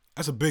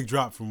 That's a big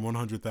drop from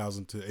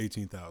 100,000 to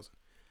 18,000.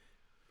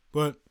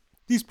 But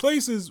these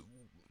places,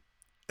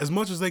 as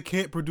much as they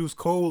can't produce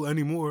coal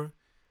anymore,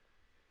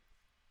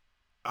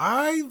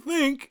 I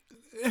think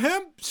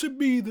hemp should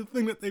be the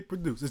thing that they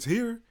produce. It's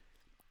here.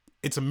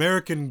 It's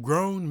American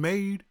grown,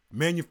 made,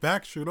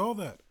 manufactured, all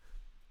that.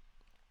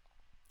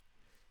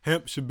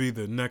 Hemp should be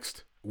the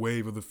next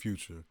wave of the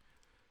future.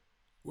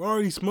 We're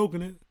already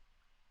smoking it.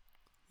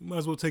 We might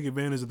as well take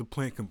advantage of the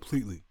plant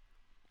completely.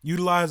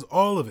 Utilize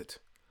all of it,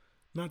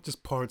 not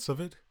just parts of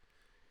it.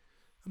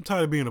 I'm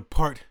tired of being a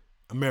part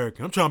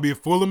American. I'm trying to be a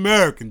full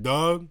American,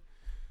 dog.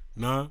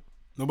 Nah,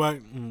 nobody.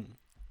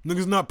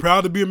 Niggas not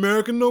proud to be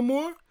American no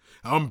more.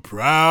 I'm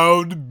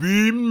proud to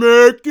be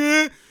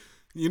American.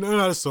 You know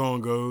how the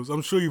song goes.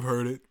 I'm sure you've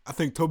heard it. I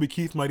think Toby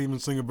Keith might even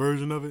sing a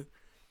version of it.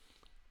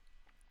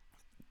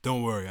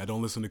 Don't worry, I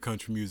don't listen to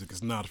country music.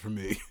 It's not for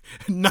me.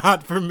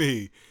 Not for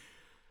me.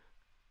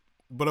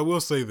 But I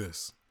will say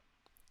this.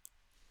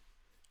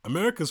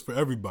 America's for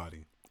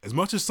everybody. As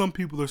much as some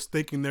people are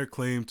staking their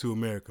claim to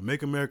America,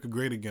 make America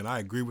great again, I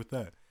agree with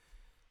that.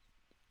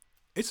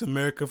 It's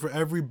America for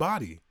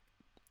everybody.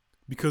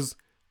 Because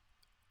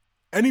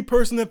any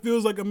person that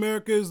feels like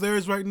America is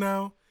theirs right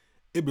now,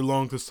 it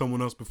belonged to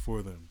someone else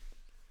before them.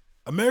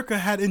 America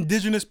had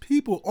indigenous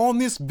people on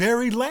this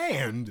very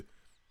land.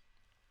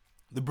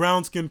 The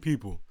brown-skinned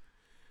people.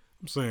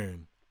 I'm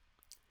saying,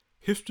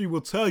 history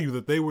will tell you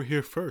that they were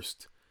here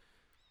first.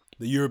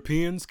 The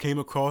Europeans came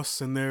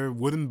across in their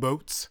wooden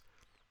boats,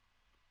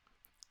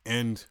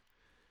 and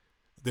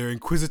their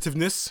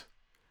inquisitiveness,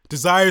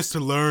 desires to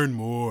learn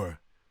more.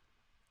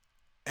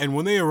 And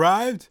when they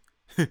arrived,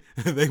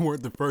 they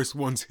weren't the first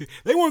ones here.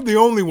 They weren't the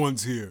only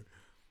ones here.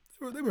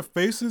 They were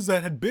faces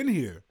that had been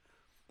here.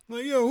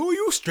 Like, yo, who are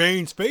you,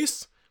 strange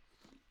face?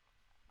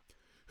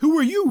 Who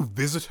are you,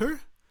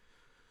 visitor?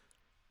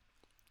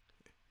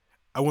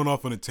 I went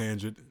off on a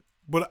tangent,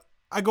 but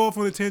I go off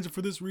on a tangent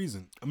for this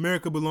reason.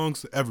 America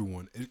belongs to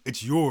everyone.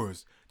 It's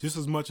yours just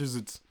as much as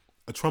it's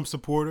a Trump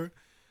supporter,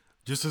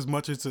 just as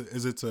much as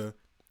it's a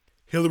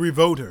Hillary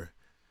voter,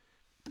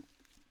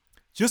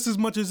 just as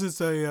much as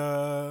it's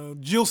a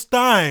Jill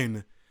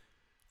Stein,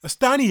 a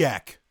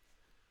Staniak.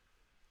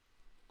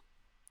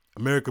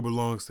 America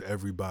belongs to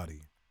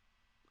everybody.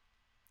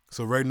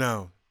 So right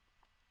now,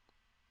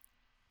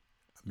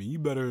 I mean, you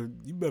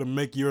better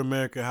make your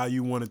America how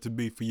you want it to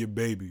be for your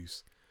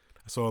babies.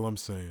 That's all I'm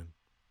saying.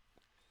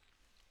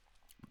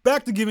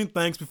 Back to giving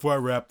thanks before I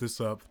wrap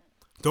this up.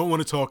 Don't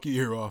want to talk your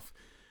ear off.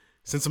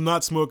 Since I'm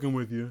not smoking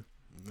with you,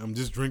 I'm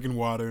just drinking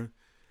water.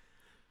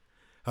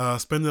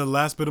 Spending the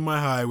last bit of my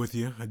high with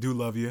you. I do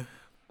love you.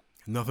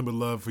 Nothing but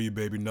love for you,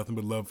 baby. Nothing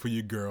but love for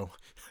your girl.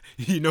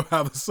 You know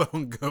how the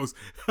song goes.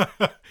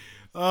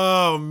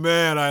 Oh,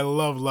 man, I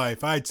love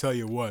life. I tell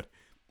you what.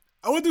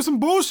 I went through some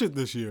bullshit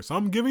this year, so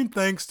I'm giving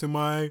thanks to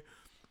my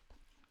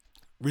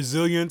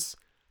resilience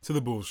to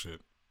the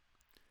bullshit.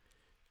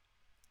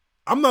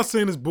 I'm not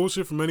saying it's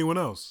bullshit from anyone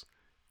else.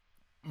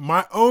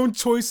 My own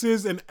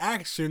choices and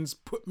actions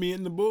put me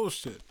in the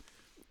bullshit.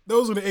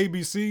 Those are the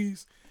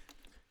ABCs.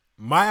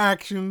 My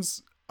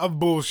actions of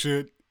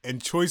bullshit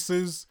and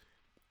choices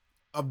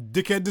of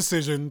dickhead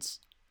decisions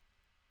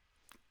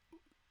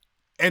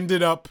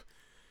ended up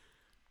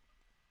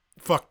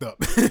fucked up.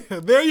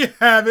 There you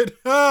have it.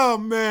 Oh,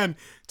 man.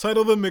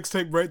 Title of the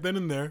mixtape right then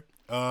and there.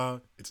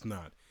 It's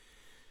not.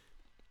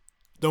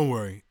 Don't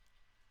worry.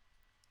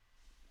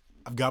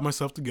 I've got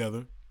myself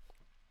together.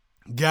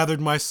 Gathered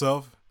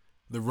myself.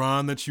 The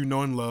Ron that you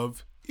know and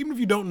love. Even if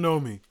you don't know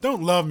me.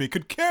 Don't love me.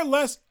 Could care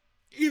less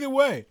either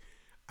way.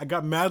 I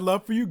got mad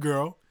love for you,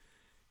 girl.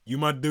 You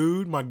my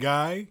dude, my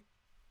guy.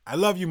 I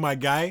love you, my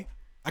guy.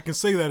 I can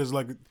say that as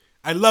like,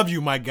 I love you,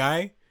 my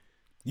guy.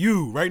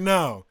 You, right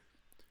now.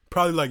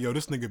 Probably like, yo,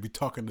 this nigga be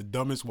talking the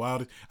dumbest,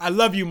 wildest. I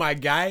love you, my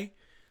guy.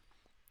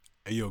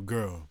 Hey, yo,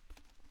 girl.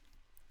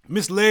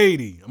 Miss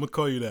Lady. I'm going to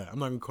call you that. I'm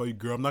not going to call you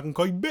girl. I'm not going to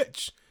call you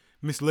bitch.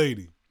 Miss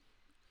Lady.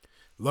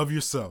 Love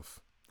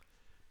yourself.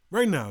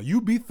 Right now, you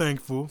be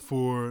thankful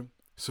for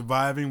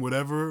surviving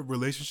whatever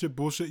relationship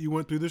bullshit you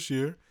went through this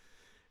year.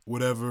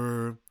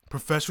 Whatever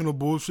professional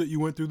bullshit you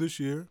went through this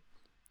year.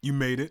 You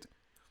made it.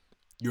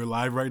 You're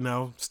alive right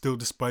now, still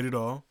despite it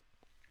all.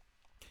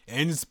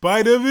 In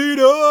spite of it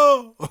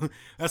all.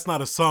 That's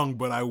not a song,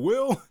 but I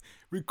will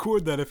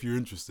record that if you're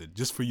interested.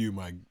 Just for you,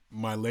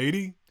 my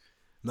lady.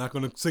 Not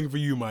going to sing for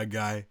you, my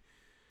guy.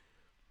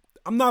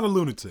 I'm not a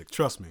lunatic,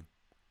 trust me.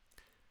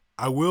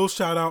 I will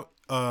shout out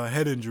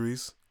head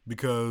injuries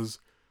because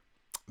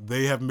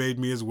they have made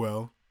me as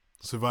well,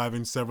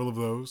 surviving several of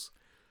those.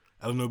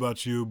 I don't know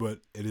about you, but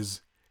it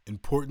is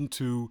important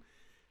to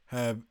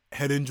have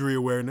head injury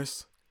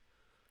awareness.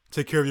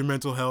 Take care of your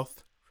mental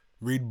health.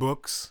 Read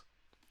books.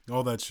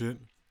 All that shit.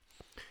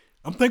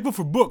 I'm thankful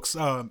for books.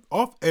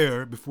 Off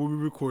air, before we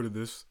recorded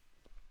this,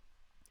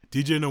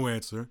 DJ No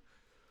Answer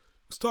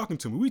was talking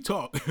to me. We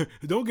talk.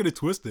 Don't get it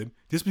twisted.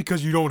 Just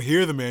because you don't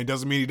hear the man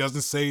doesn't mean he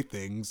doesn't say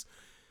things.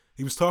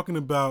 He was talking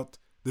about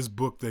this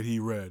book that he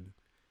read.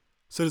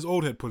 Said his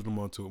old head put him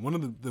onto it. One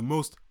of the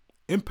most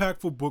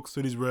impactful books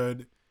that he's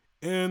read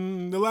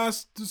in the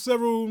last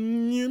several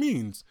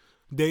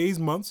days,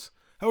 months,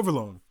 however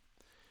long.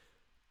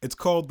 It's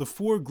called The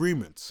Four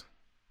Agreements.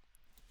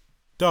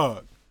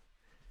 Dog,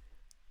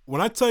 when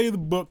I tell you the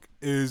book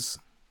is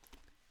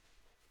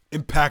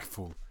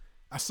impactful,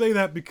 I say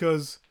that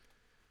because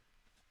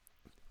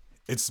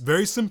it's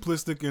very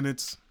simplistic in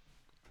its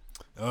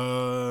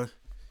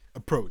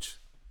approach.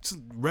 It's a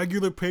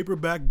regular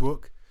paperback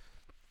book.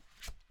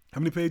 How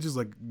many pages?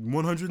 Like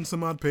 100 and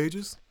some odd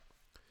pages?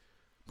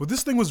 But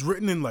this thing was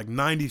written in like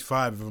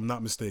 95, if I'm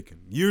not mistaken.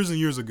 Years and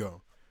years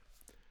ago.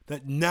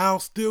 That now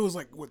still is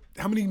like, what?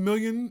 How many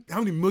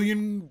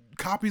million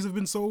copies have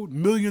been sold?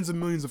 Millions and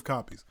millions of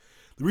copies.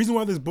 The reason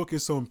why this book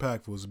is so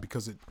impactful is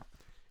because it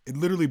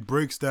literally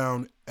breaks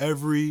down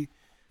every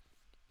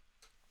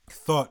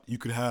thought you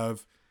could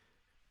have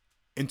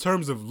in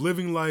terms of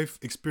living life,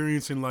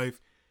 experiencing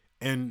life,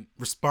 and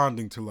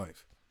responding to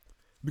life.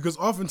 Because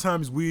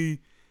oftentimes we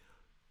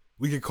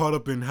get caught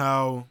up in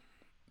how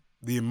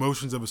the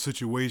emotions of a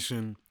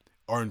situation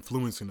are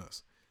influencing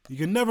us. You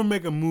can never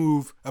make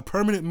a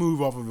permanent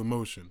move off of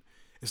emotion.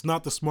 It's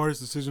not the smartest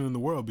decision in the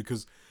world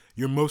because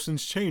your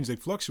emotions change, they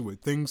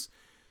fluctuate. Things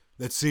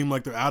that seem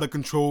like they're out of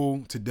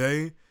control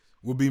today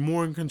will be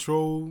more in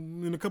control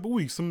in a couple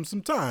weeks, some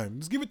time.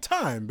 Just give it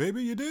time,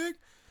 baby, you dig?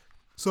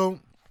 So,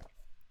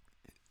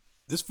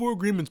 this Four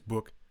Agreements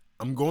book,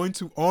 I'm going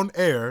to, on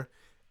air,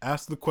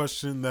 ask the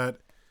question that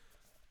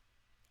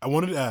I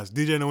wanted to ask.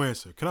 DJ No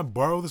Answer. Can I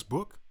borrow this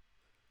book?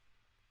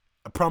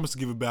 I promise to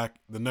give it back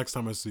the next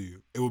time I see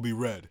you. It will be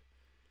read.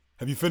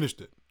 Have you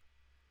finished it?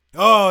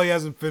 Oh, he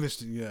hasn't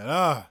finished it yet.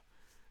 I'll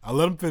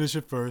let him finish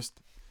it first.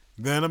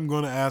 Then I'm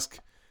going to ask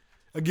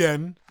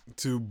again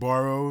to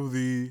borrow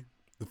the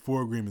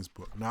Four Agreements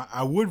book. Now,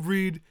 I would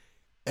read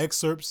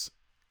excerpts.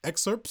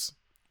 Excerpts?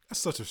 That's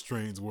such a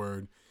strange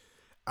word.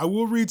 I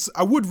would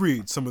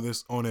read some of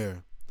this on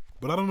air.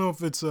 But I don't know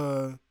if it's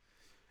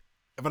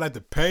if I'd have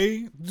to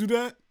pay to do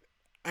that.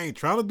 I ain't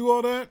trying to do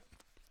all that.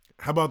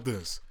 How about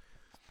this?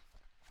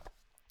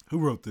 Who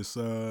wrote this?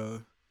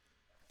 Written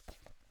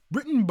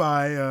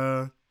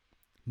by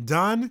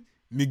Don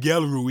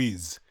Miguel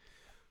Ruiz.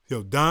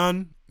 Yo,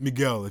 Don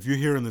Miguel, if you're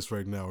hearing this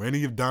right now, or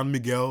any of Don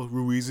Miguel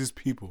Ruiz's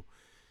people,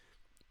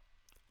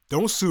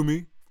 don't sue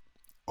me.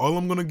 All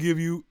I'm going to give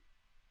you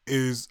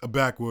is a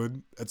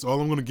backwood. That's all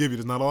I'm going to give you.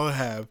 That's not all I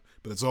have,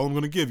 but that's all I'm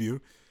going to give you.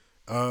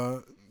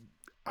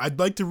 I'd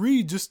like to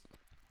read just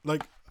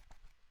like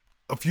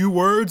a few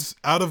words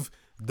out of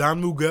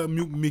Don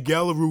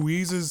Miguel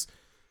Ruiz's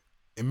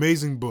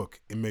amazing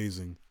book.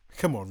 Amazing.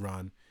 Come on,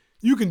 Ron.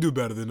 You can do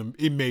better than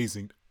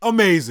amazing.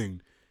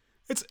 Amazing.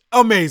 It's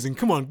amazing.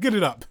 Come on, get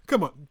it up.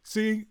 Come on.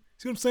 See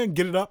what I'm saying?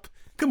 Get it up.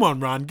 Come on,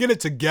 Ron. Get it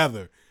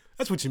together.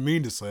 That's what you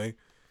mean to say.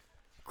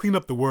 Clean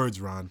up the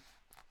words, Ron.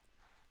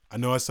 I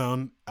know I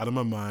sound out of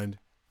my mind.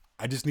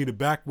 I just need a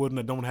backwood and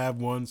I don't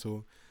have one,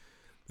 so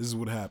this is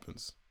what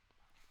happens.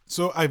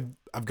 So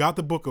I've got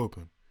the book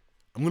open.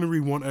 I'm going to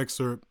read one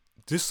excerpt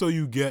just so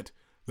you get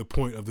the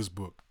point of this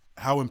book,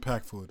 how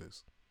impactful it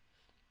is.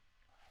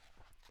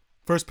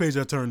 First page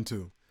I turn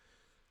to.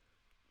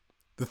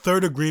 The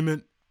third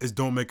agreement is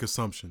don't make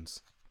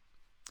assumptions.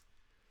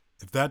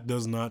 If that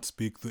does not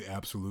speak the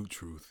absolute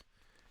truth.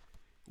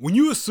 When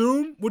you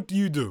assume, what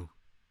do?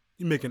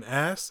 You make an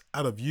ass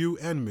out of you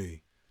and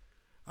me.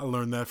 I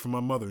learned that from my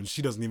mother, and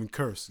she doesn't even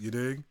curse, you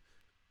dig?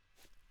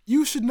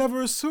 You should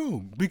never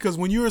assume, because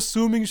when you're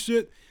assuming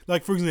shit,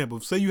 like for example,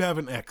 say you have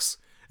an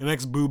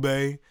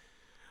ex-boobay,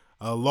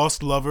 a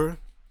lost lover,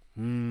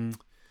 a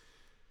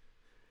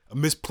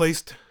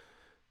misplaced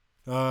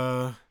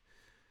member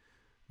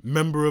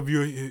of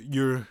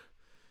your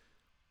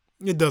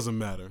it doesn't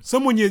matter.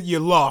 Someone you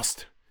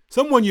lost,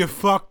 someone you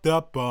fucked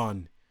up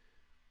on.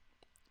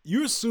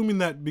 You're assuming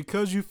that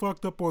because you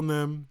fucked up on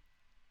them,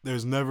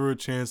 there's never a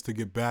chance to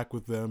get back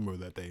with them or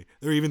that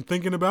they're even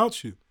thinking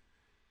about you.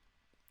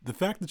 The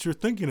fact that you're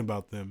thinking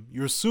about them,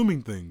 you're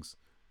assuming things.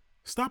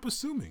 Stop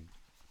assuming.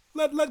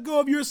 Let go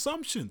of your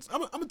assumptions.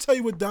 I'm going to tell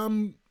you what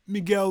Don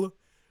Miguel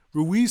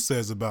Ruiz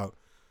says about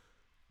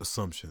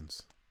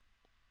assumptions.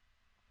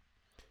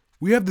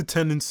 We have the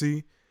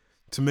tendency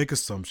to make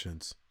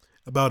assumptions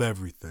about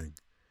everything.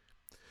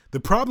 The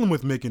problem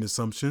with making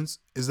assumptions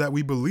is that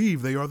we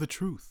believe they are the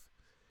truth.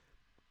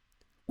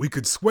 We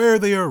could swear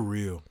they are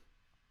real.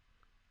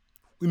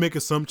 We make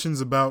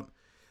assumptions about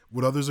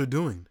what others are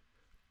doing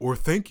or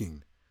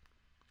thinking.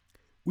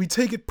 We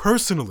take it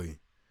personally.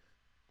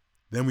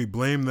 Then we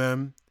blame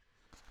them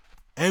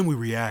and we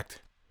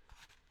react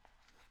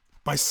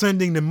by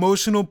sending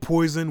emotional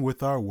poison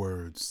with our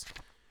words.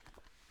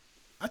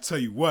 I tell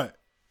you what,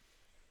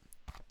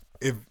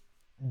 if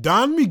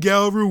Don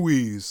Miguel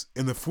Ruiz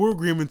in the Four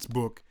Agreements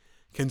book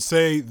can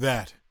say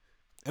that,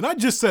 and I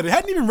just said it,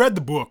 hadn't even read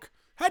the book,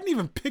 hadn't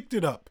even picked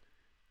it up.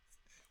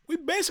 We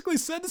basically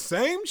said the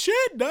same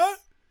shit, duh.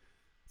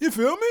 You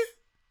feel me?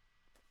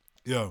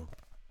 Yo,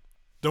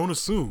 don't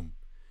assume.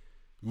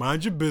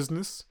 Mind your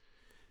business.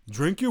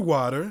 Drink your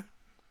water.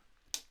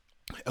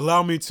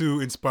 Allow me to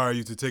inspire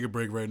you to take a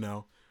break right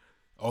now.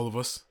 All of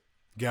us.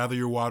 Gather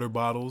your water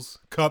bottles,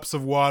 cups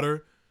of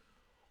water.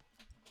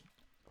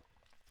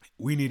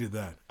 We needed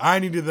that. I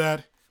needed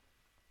that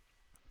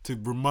to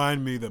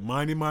remind me that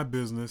minding my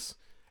business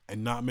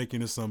and not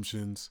making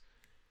assumptions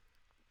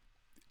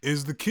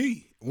is the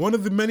key. One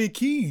of the many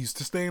keys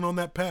to staying on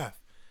that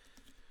path.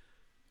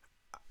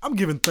 I'm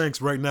giving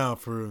thanks right now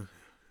for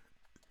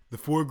the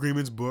Four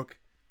Agreements book.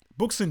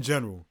 Books in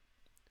general.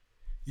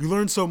 You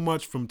learn so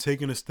much from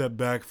taking a step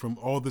back from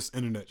all this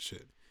internet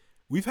shit.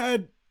 We've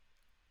had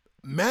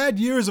mad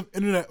years of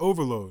internet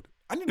overload.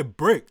 I need a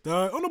break,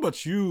 dog. I don't know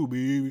about you,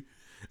 baby.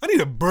 I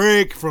need a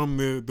break from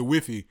the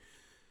Wi-Fi.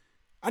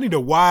 I need a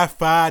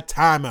Wi-Fi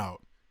timeout.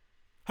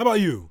 How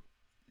about you?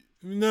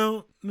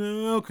 No,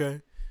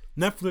 okay.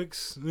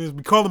 Netflix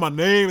be calling my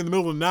name in the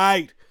middle of the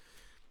night.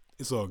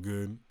 It's all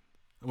good.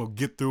 I'm going to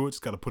get through it.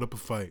 Just got to put up a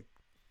fight.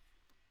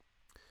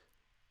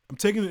 I'm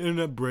taking an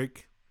internet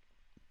break.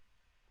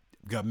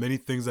 Got many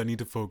things I need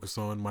to focus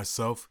on.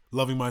 Myself,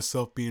 loving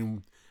myself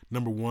being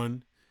number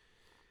one.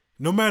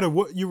 No matter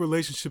what your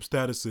relationship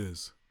status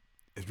is,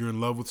 if you're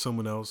in love with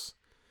someone else,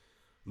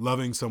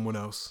 loving someone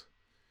else,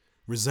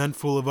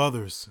 resentful of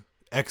others,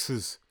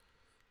 exes,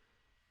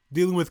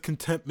 dealing with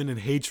contentment and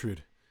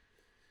hatred,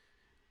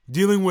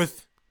 dealing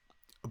with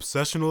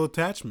obsessional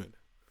attachment,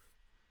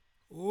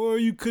 or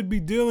you could be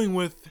dealing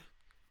with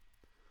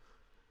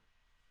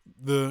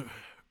the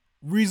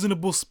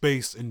reasonable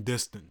space and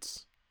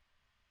distance,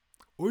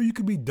 or you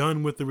could be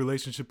done with the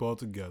relationship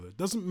altogether.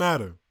 Doesn't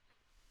matter.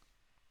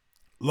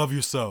 Love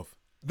yourself.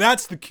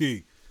 That's the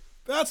key.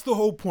 That's the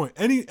whole point.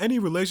 Any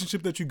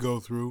relationship that you go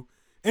through,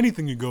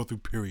 anything you go through,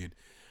 period,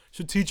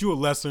 should teach you a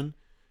lesson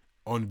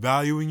on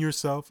valuing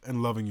yourself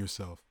and loving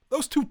yourself.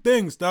 Those two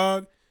things,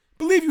 dog.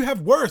 Believe you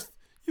have worth.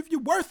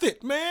 You're worth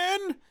it,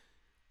 man.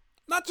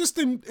 Not just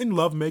in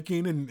love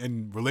making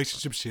and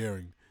relationship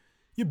sharing.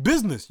 Your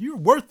business, you're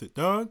worth it,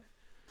 dog.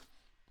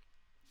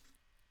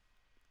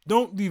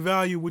 don't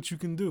devalue what you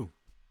can do.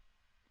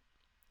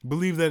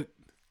 Believe that,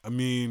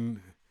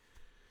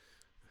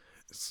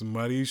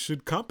 somebody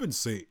should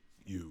compensate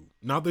you.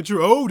 Not that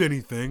you're owed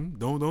anything.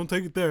 Don't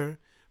take it there.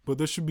 But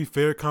there should be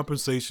fair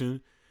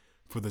compensation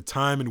for the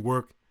time and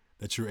work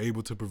that you're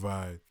able to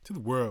provide to the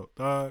world,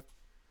 dog.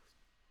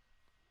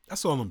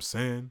 That's all I'm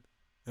saying.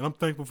 And I'm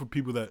thankful for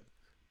people that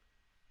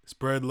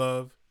spread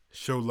love,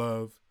 show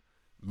love,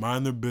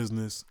 mind their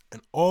business,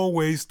 and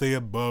always stay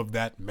above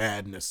that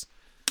madness.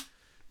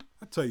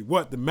 I tell you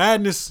what, the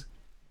madness,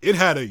 it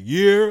had a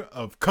year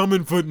of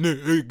coming for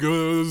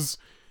niggas.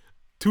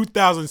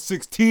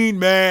 2016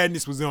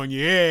 madness was on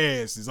your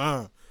asses,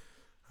 huh?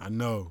 I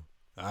know,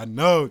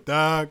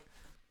 dog.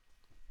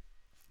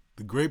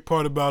 The great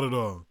part about it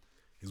all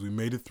is we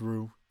made it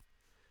through.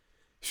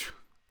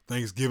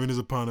 Thanksgiving is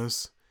upon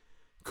us.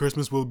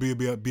 Christmas will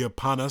be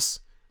upon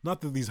us.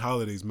 Not that these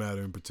holidays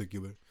matter in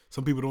particular.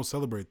 Some people don't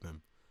celebrate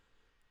them.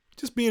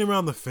 Just being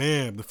around the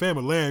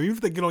family lamb, even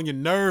if they get on your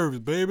nerves,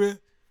 baby.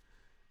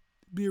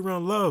 Be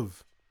around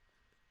love.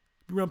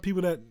 Be around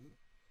people that,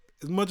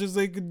 as much as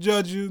they could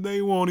judge you,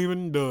 they won't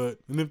even do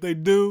it. And if they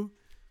do,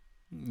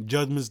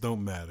 judgments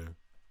don't matter.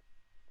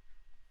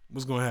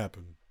 What's going to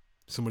happen?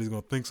 Somebody's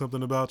going to think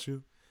something about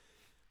you?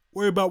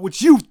 Worry about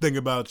what you think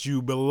about you,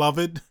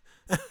 beloved.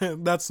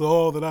 That's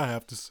all that I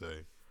have to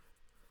say.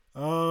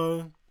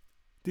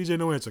 DJ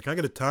No Answer, can I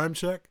get a time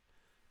check?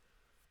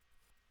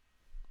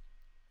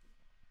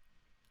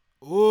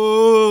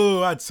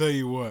 Oh, I tell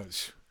you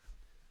what.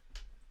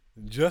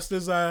 Just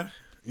as I,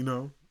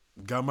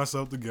 got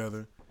myself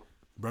together,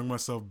 bring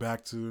myself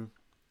back to,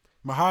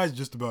 my high is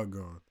just about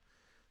gone.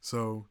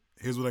 So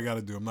here's what I got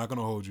to do. I'm not going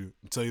to hold you.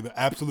 I'll tell you the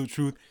absolute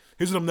truth.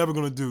 Here's what I'm never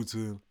going to do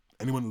to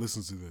anyone that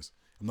listens to this.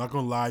 I'm not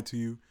going to lie to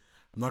you.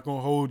 I'm not going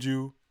to hold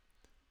you.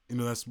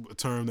 That's a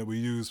term that we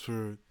use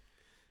for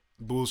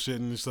bullshitting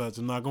and such.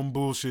 I'm not going to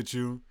bullshit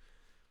you.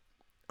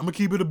 I'm going to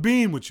keep it a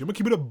beam with you. I'm going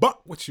to keep it a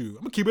buck with you.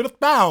 I'm going to keep it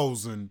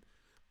 1,000.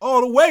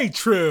 All the way,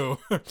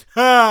 Trill. You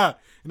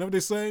know what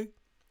they say?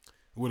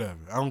 Whatever.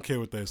 I don't care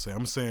what they say.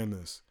 I'm saying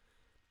this.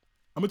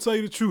 I'm going to tell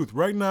you the truth.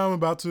 Right now, I'm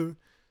about to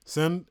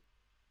send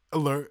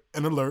an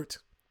alert.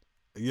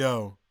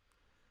 Yo,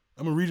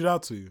 I'm going to read it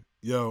out to you.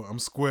 Yo, I'm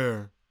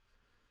square.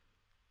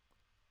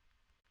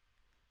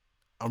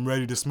 I'm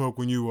ready to smoke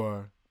when you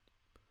are.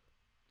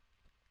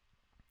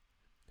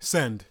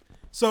 Send.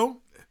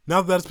 So,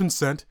 now that that's been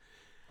sent,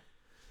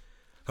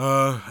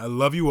 I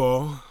love you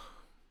all.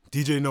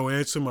 DJ No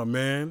Answer, my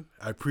man.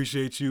 I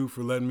appreciate you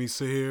for letting me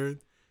sit here,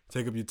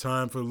 take up your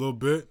time for a little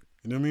bit.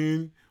 You know what I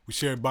mean? We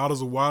shared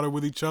bottles of water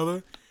with each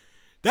other.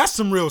 That's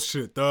some real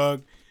shit,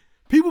 dog.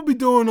 People be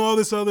doing all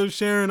this other,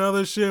 sharing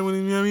other shit. You know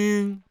what I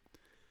mean?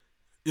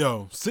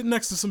 Yo, sit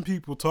next to some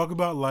people, talk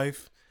about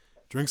life,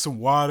 drink some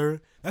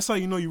water. That's how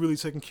you know you're really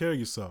taking care of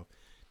yourself.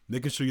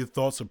 Making sure your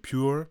thoughts are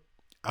pure.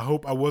 I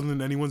hope I wasn't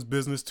in anyone's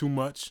business too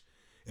much.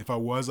 If I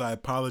was, I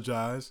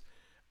apologize.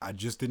 I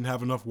just didn't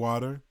have enough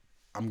water.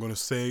 I'm going to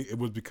say it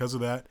was because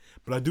of that.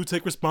 But I do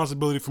take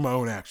responsibility for my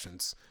own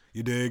actions.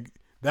 You dig?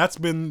 That's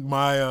been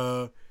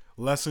my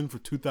lesson for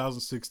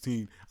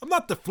 2016. I'm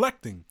not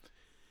deflecting.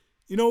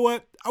 You know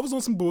what? I was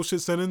on some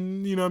bullshit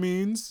sending,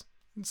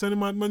 sending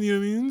my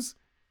money,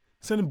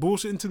 sending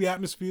bullshit into the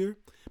atmosphere.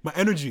 My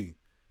energy.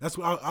 That's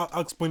what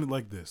I'll explain it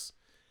like this.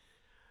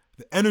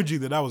 The energy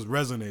that I was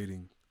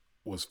resonating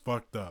was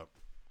fucked up.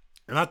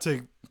 And I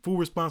take full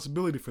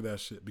responsibility for that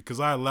shit because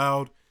I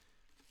allowed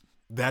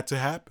that to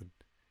happen.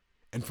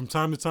 And from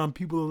time to time,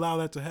 people allow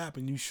that to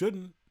happen. You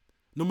shouldn't.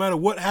 No matter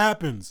what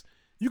happens,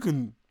 you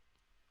can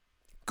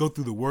go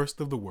through the worst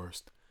of the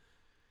worst.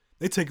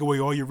 They take away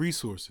all your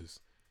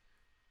resources.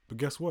 But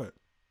guess what?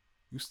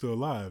 You're still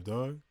alive,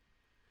 dog.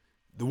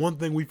 The one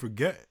thing we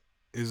forget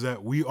is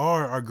that we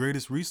are our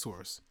greatest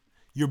resource.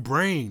 Your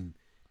brain,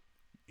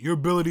 your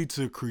ability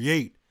to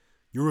create,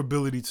 your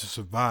ability to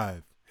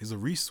survive is a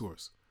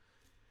resource.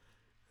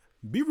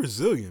 Be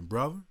resilient,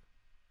 brother,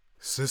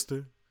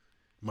 sister,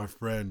 my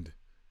friend.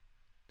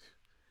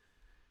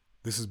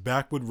 This is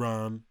Backward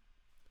Ron.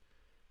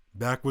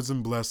 Backwards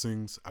and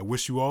blessings. I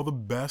wish you all the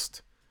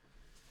best.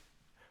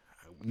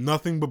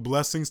 Nothing but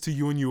blessings to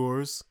you and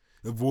yours.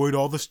 Avoid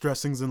all the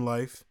stressings in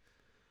life.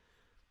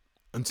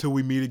 Until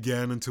we meet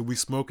again, until we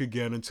smoke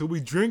again, until we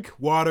drink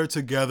water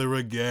together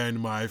again,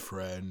 my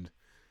friend.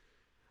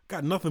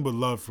 Got nothing but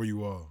love for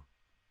you all.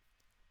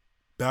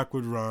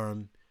 Backward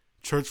Ron,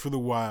 Church for the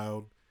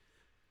Wild.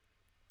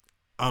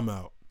 I'm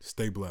out.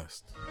 Stay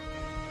blessed.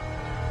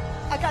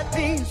 I got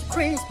beans,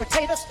 greens,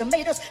 potatoes,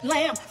 tomatoes,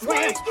 lamb,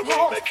 ram,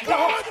 hog,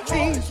 dog.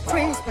 Beans,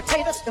 greens,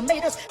 potatoes,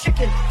 tomatoes,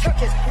 chicken,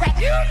 turkeys, rat.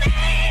 You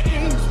name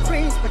beans,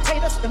 greens,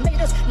 potatoes,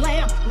 tomatoes,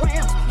 lamb,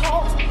 ram,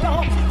 hog,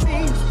 dog.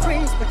 Beans,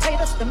 greens,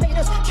 potatoes,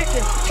 tomatoes,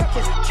 chicken,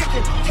 turkeys.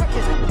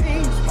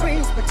 Beans,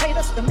 greens,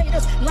 potatoes,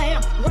 tomatoes,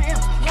 lamb, ram,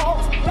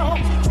 hog, dog.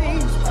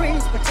 Beans,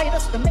 greens,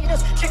 potatoes,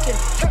 tomatoes, chicken,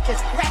 turkeys,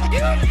 rat.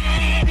 You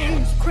name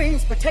beans,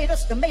 greens,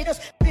 potatoes,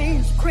 tomatoes,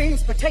 beans,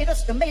 greens,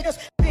 potatoes, tomatoes,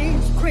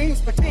 beans, greens,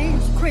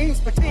 potatoes, greens,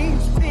 beans,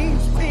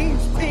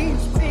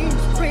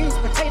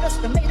 potatoes,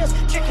 tomatoes,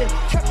 chicken,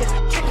 turkeys,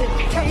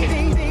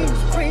 beans,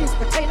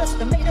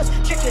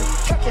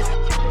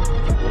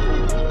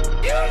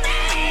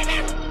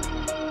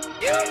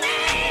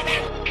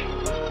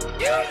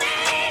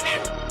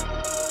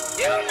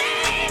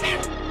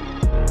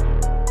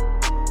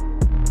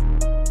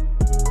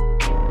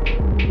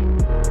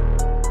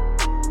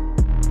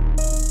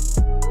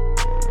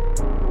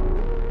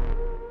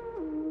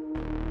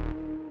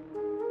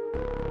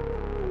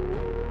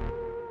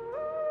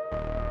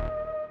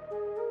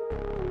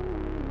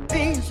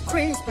 beans,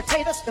 greens,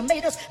 potatoes,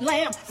 tomatoes,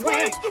 lamb,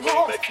 ram,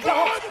 hog,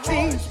 dog,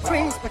 beans,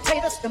 greens,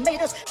 potatoes,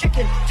 tomatoes,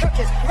 chicken,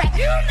 turkeys, rat,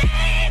 you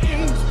name it.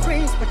 Beans,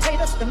 greens,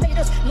 potatoes,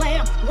 tomatoes,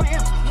 lamb,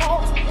 ram,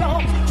 hog,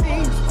 dog,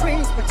 beans,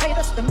 greens,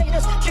 potatoes,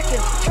 tomatoes, chicken,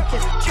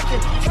 turkeys,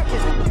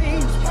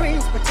 beans,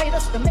 greens,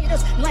 potatoes,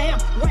 tomatoes, lamb,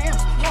 ram,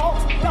 hog,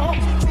 dog,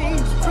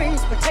 beans,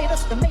 greens,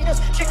 potatoes, tomatoes,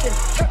 chicken,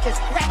 turkeys,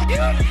 rat, you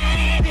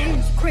name it.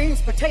 Beans,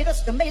 greens,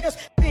 potatoes, tomatoes,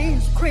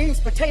 beans, greens,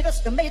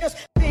 potatoes, tomatoes,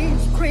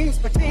 beans, greens,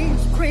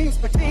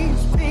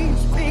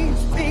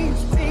 beans,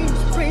 greens,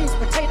 beans, greens,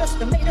 potatoes,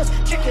 tomatoes,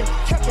 chicken,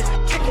 turkeys.